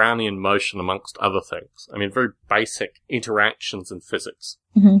show Brownian motion amongst other things. I mean, very basic interactions in physics.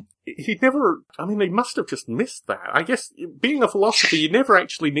 He must have just missed that. I guess, being a philosopher, you never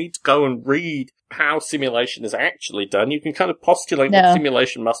actually need to go and read how simulation is actually done. You can kind of postulate what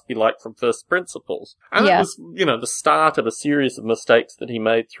simulation must be like from first principles. And that was, the start of a series of mistakes that he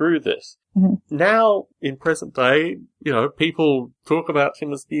made through this. Now, in present day, people talk about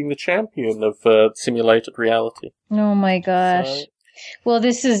him as being the champion of simulated reality. Oh my gosh. So, well,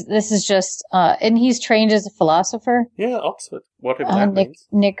 this is just, and he's trained as a philosopher. Yeah, Oxford. Whatever that means.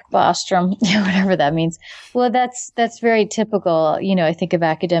 Nick Bostrom, whatever that means. Well, that's very typical, I think of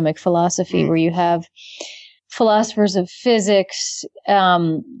academic philosophy where you have philosophers of physics,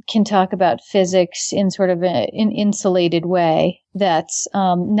 can talk about physics in sort of an insulated way that's,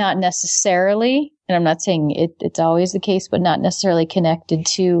 not necessarily, and I'm not saying it's always the case, but not necessarily connected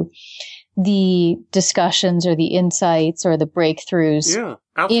to the discussions or the insights or the breakthroughs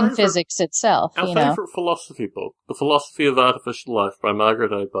in physics itself. Our favorite philosophy book, The Philosophy of Artificial Life by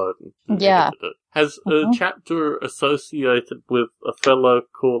Margaret O. Bowden, who edited it, has a chapter associated with a fellow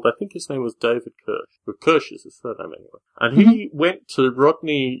called, I think his name was David Kirsch. Or Kirsch is his surname anyway. And he went to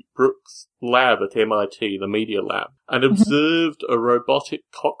Rodney Brooks' lab at MIT, the Media Lab, and observed a robotic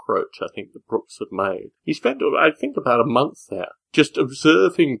cockroach, I think, that Brooks had made. He spent, I think, about a month there, just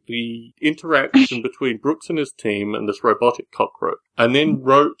observing the interaction between Brooks and his team and this robotic cockroach. And then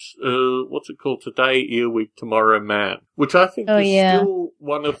wrote, what's it called? Today, Earwig, Tomorrow, Man. Which I think is still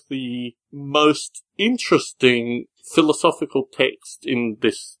one of the most interesting philosophical texts in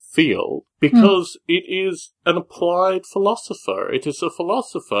this field, because it is an applied philosopher. It is a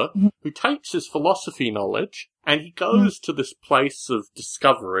philosopher who takes his philosophy knowledge and he goes to this place of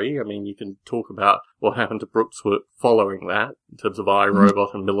discovery. I mean, you can talk about what happened to Brooks' work following that, in terms of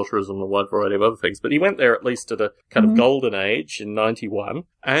iRobot and militarism and a wide variety of other things. But he went there at least at a kind of golden age in 91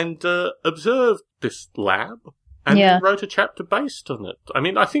 and observed this lab. And then wrote a chapter based on it. I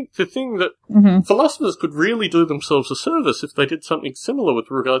mean, I think the thing that philosophers could really do themselves a service if they did something similar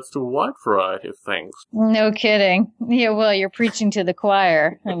with regards to a wide variety of things. No kidding. Yeah, well, you're preaching to the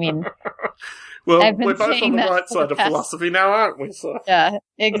choir. I mean... Well, we're both on the right side of philosophy now, aren't we? So. Yeah,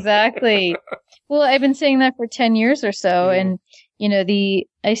 exactly. Well, I've been saying that for 10 years or so, and,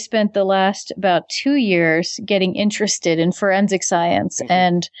 I spent the last about 2 years getting interested in forensic science,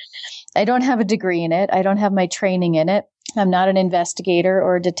 and I don't have a degree in it. I don't have my training in it. I'm not an investigator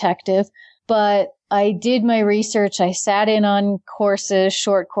or a detective, but I did my research. I sat in on courses,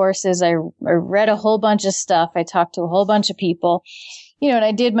 short courses. I read a whole bunch of stuff. I talked to a whole bunch of people, and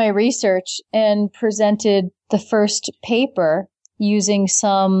I did my research and presented the first paper using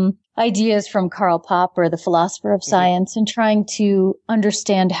some ideas from Karl Popper, the philosopher of science, and trying to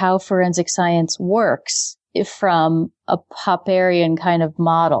understand how forensic science works from a Popperian kind of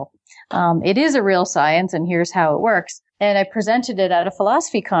model. It is a real science, and here's how it works. And I presented it at a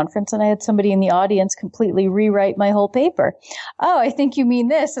philosophy conference, and I had somebody in the audience completely rewrite my whole paper. Oh, I think you mean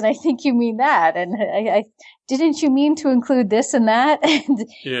this, and I think you mean that. And I didn't you mean to include this and that? And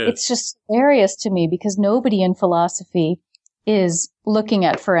it's just hilarious to me because nobody in philosophy is looking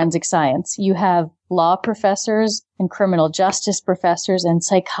at forensic science. You have law professors and criminal justice professors and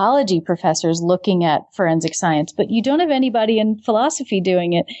psychology professors looking at forensic science, but you don't have anybody in philosophy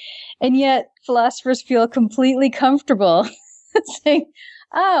doing it. And yet philosophers feel completely comfortable saying,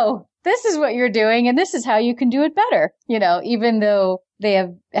 oh, this is what you're doing and this is how you can do it better, even though they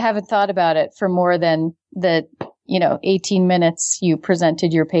haven't thought about it for more than the, 18 minutes you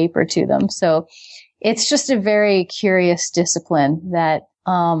presented your paper to them. So it's just a very curious discipline that,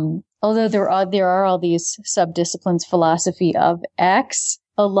 although there are all these subdisciplines, philosophy of X,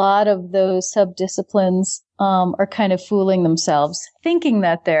 a lot of those subdisciplines are kind of fooling themselves, thinking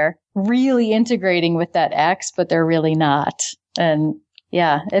that they're really integrating with that X, but they're really not. And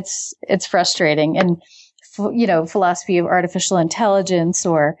yeah, it's frustrating. And, philosophy of artificial intelligence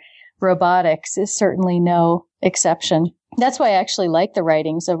or robotics is certainly no exception. That's why I actually like the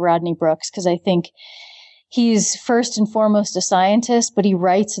writings of Rodney Brooks, because I think he's first and foremost a scientist, but he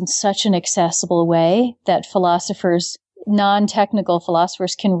writes in such an accessible way that non-technical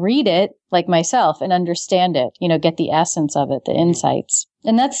philosophers can read it like myself and understand it, get the essence of it, the insights.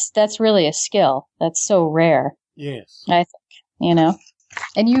 And that's really a skill. That's so rare. Yes. I think,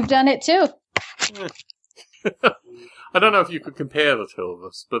 and you've done it too. I don't know if you could compare the two of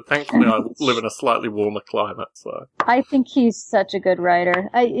us, but thankfully I live in a slightly warmer climate, so. I think he's such a good writer.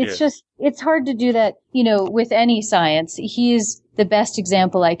 It's hard to do that, with any science. He's the best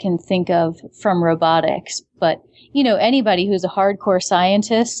example I can think of from robotics. But, anybody who's a hardcore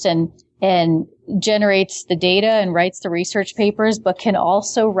scientist and generates the data and writes the research papers, but can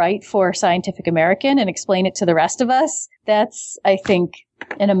also write for Scientific American and explain it to the rest of us, that's, I think,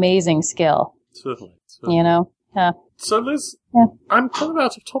 an amazing skill. Certainly. Yeah. So, Liz, I'm kind of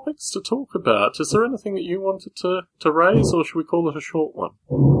out of topics to talk about. Is there anything that you wanted to raise, or should we call it a short one?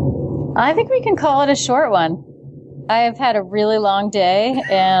 I think we can call it a short one. I have had a really long day,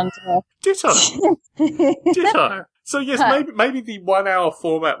 and... Ditto. Ditto. So, yes, maybe the 1 hour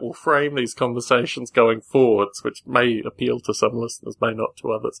format will frame these conversations going forwards, which may appeal to some listeners, may not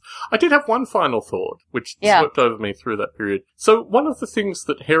to others. I did have one final thought, which swept over me through that period. So, one of the things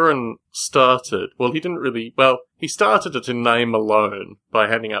that Heron started, he started it in name alone by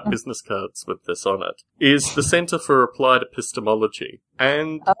handing out business cards with this on it, is the Centre for Applied Epistemology.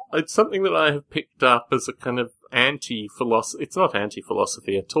 And it's something that I have picked up as a kind of anti-philosophy. It's not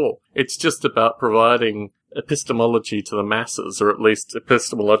anti-philosophy at all. It's just about providing epistemology to the masses, or at least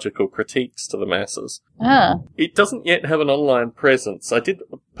epistemological critiques to the masses. It doesn't yet have an online presence. I did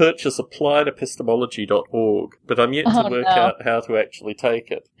purchase appliedepistemology.org, but I'm yet to work out how to actually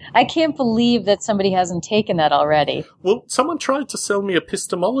take it. I can't believe that somebody hasn't taken that already. Well, someone tried to sell me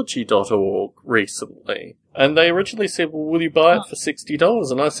epistemology.org recently. And they originally said, well, will you buy it for $60?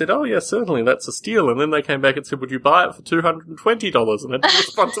 And I said, oh, yeah, certainly, that's a steal. And then they came back and said, would you buy it for $220? And I didn't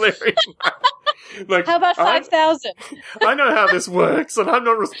respond to their email. How about 5,000? I know how this works, and I'm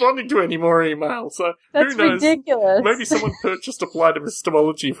not responding to any more emails. So that's who knows? Ridiculous. Maybe someone purchased Applied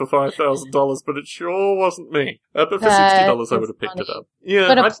Epistemology for $5,000, but it sure wasn't me. But for $60, I would have picked it up.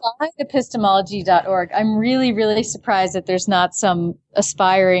 Yeah, but appliedepistemology.org, I'm really, really surprised that there's not some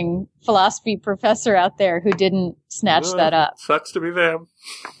aspiring philosophy professor out there who didn't snatch that up. Sucks to be them.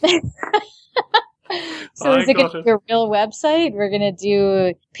 So is it going to be a real website? We're going to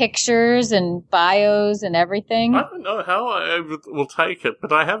do pictures and bios and everything? I don't know how I will take it,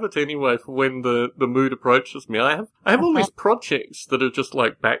 but I have it anyway for when the mood approaches me. I have all these projects that are just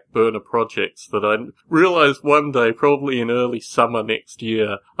like back burner projects that I realize one day, probably in early summer next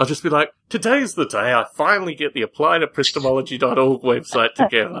year, I'll just be like, today's the day I finally get the appliedepistemology.org website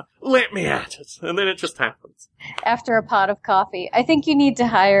together. Let me at it. And then it just happens. After a pot of coffee. I think you need to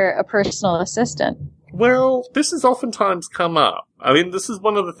hire a personal assistant. Well, this has oftentimes come up. I mean, this is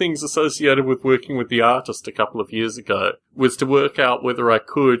one of the things associated with working with the artist a couple of years ago, was to work out whether I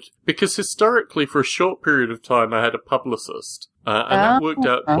could, because historically, for a short period of time, I had a publicist. And that worked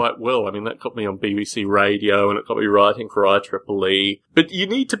out quite well. I mean, that got me on BBC Radio and it got me writing for IEEE. But you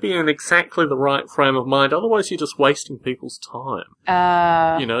need to be in exactly the right frame of mind, otherwise you're just wasting people's time.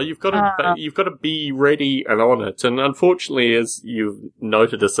 You've got to be ready and on it. And unfortunately, as you've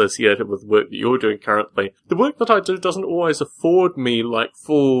noted associated with the work that you're doing currently, the work that I do doesn't always afford me like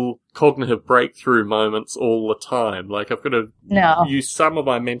full cognitive breakthrough moments all the time. Like, I've got to use some of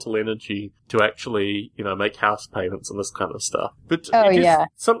my mental energy to actually, make house payments and this kind of stuff. But it is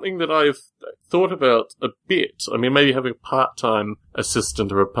something that I've thought about a bit. I mean, maybe having a part-time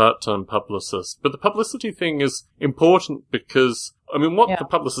assistant or a part-time publicist. But the publicity thing is important because, what the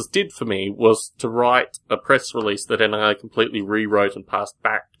publicist did for me was to write a press release that NIA completely rewrote and passed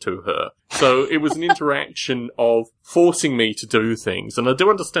back to her. So it was an interaction of forcing me to do things. And I do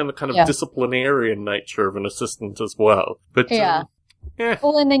understand the kind of disciplinarian nature of an assistant as well. But,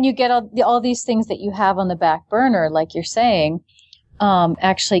 Well, and then you get all these things that you have on the back burner, like you're saying,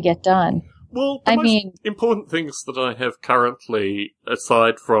 actually get done. Well, the most important things that I have currently,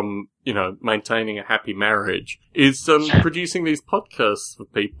 aside from, maintaining a happy marriage, is producing these podcasts for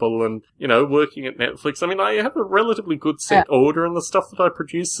people and, working at Netflix. I mean, I have a relatively good set order, and the stuff that I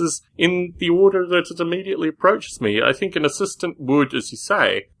produce is in the order that it immediately approaches me. I think an assistant would, as you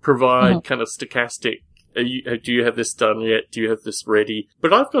say, provide kind of stochastic, do you have this done yet? Do you have this ready?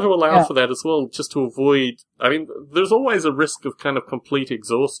 But I've got to allow for that as well, just to avoid, there's always a risk of kind of complete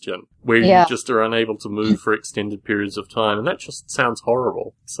exhaustion, where you just are unable to move for extended periods of time, and that just sounds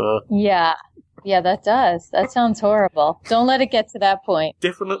horrible. So Yeah, that does. That sounds horrible. Don't let it get to that point.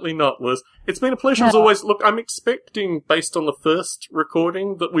 Definitely not, Liz. It's been a pleasure as always. Look, I'm expecting, based on the first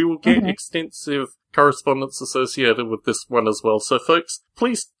recording, that we will get extensive correspondence associated with this one as well. So folks,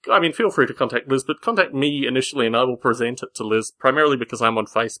 please, feel free to contact Liz, but contact me initially and I will present it to Liz, primarily because I'm on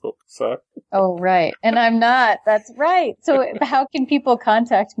Facebook, so. Oh, right. And I'm not. That's right. So how can people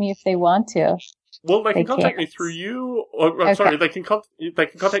contact me if they want to? Well, they can contact me through you, or, sorry, they can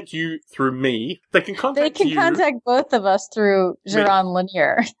contact you through me. They can contact both of us through Geron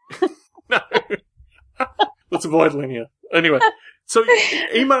Lanier. No. Let's avoid Linear. Anyway. So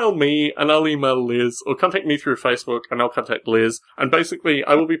email me and I'll email Liz, or contact me through Facebook and I'll contact Liz. And basically,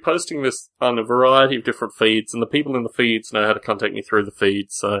 I will be posting this on a variety of different feeds, and the people in the feeds know how to contact me through the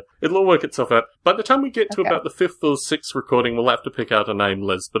feeds, so it'll all work itself out. By the time we get to about the 5th or 6th recording, we'll have to pick out a name,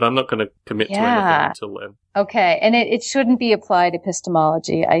 Liz, but I'm not going to commit to anything until then. Okay, and it shouldn't be applied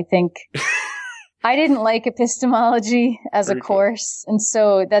epistemology, I think. I didn't like epistemology as a course, and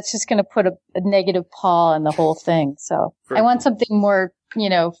so that's just going to put a negative paw on the whole thing. So I want something more,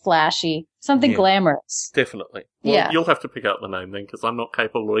 flashy, something glamorous. Definitely. Well, you'll have to pick out the name then, because I'm not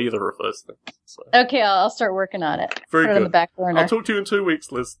capable of either of those things. So. Okay, I'll start working on it. Very Put it good. on the back burner. I'll talk to you in 2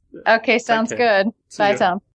 weeks, Liz. Okay, sounds good. Bye, Tom.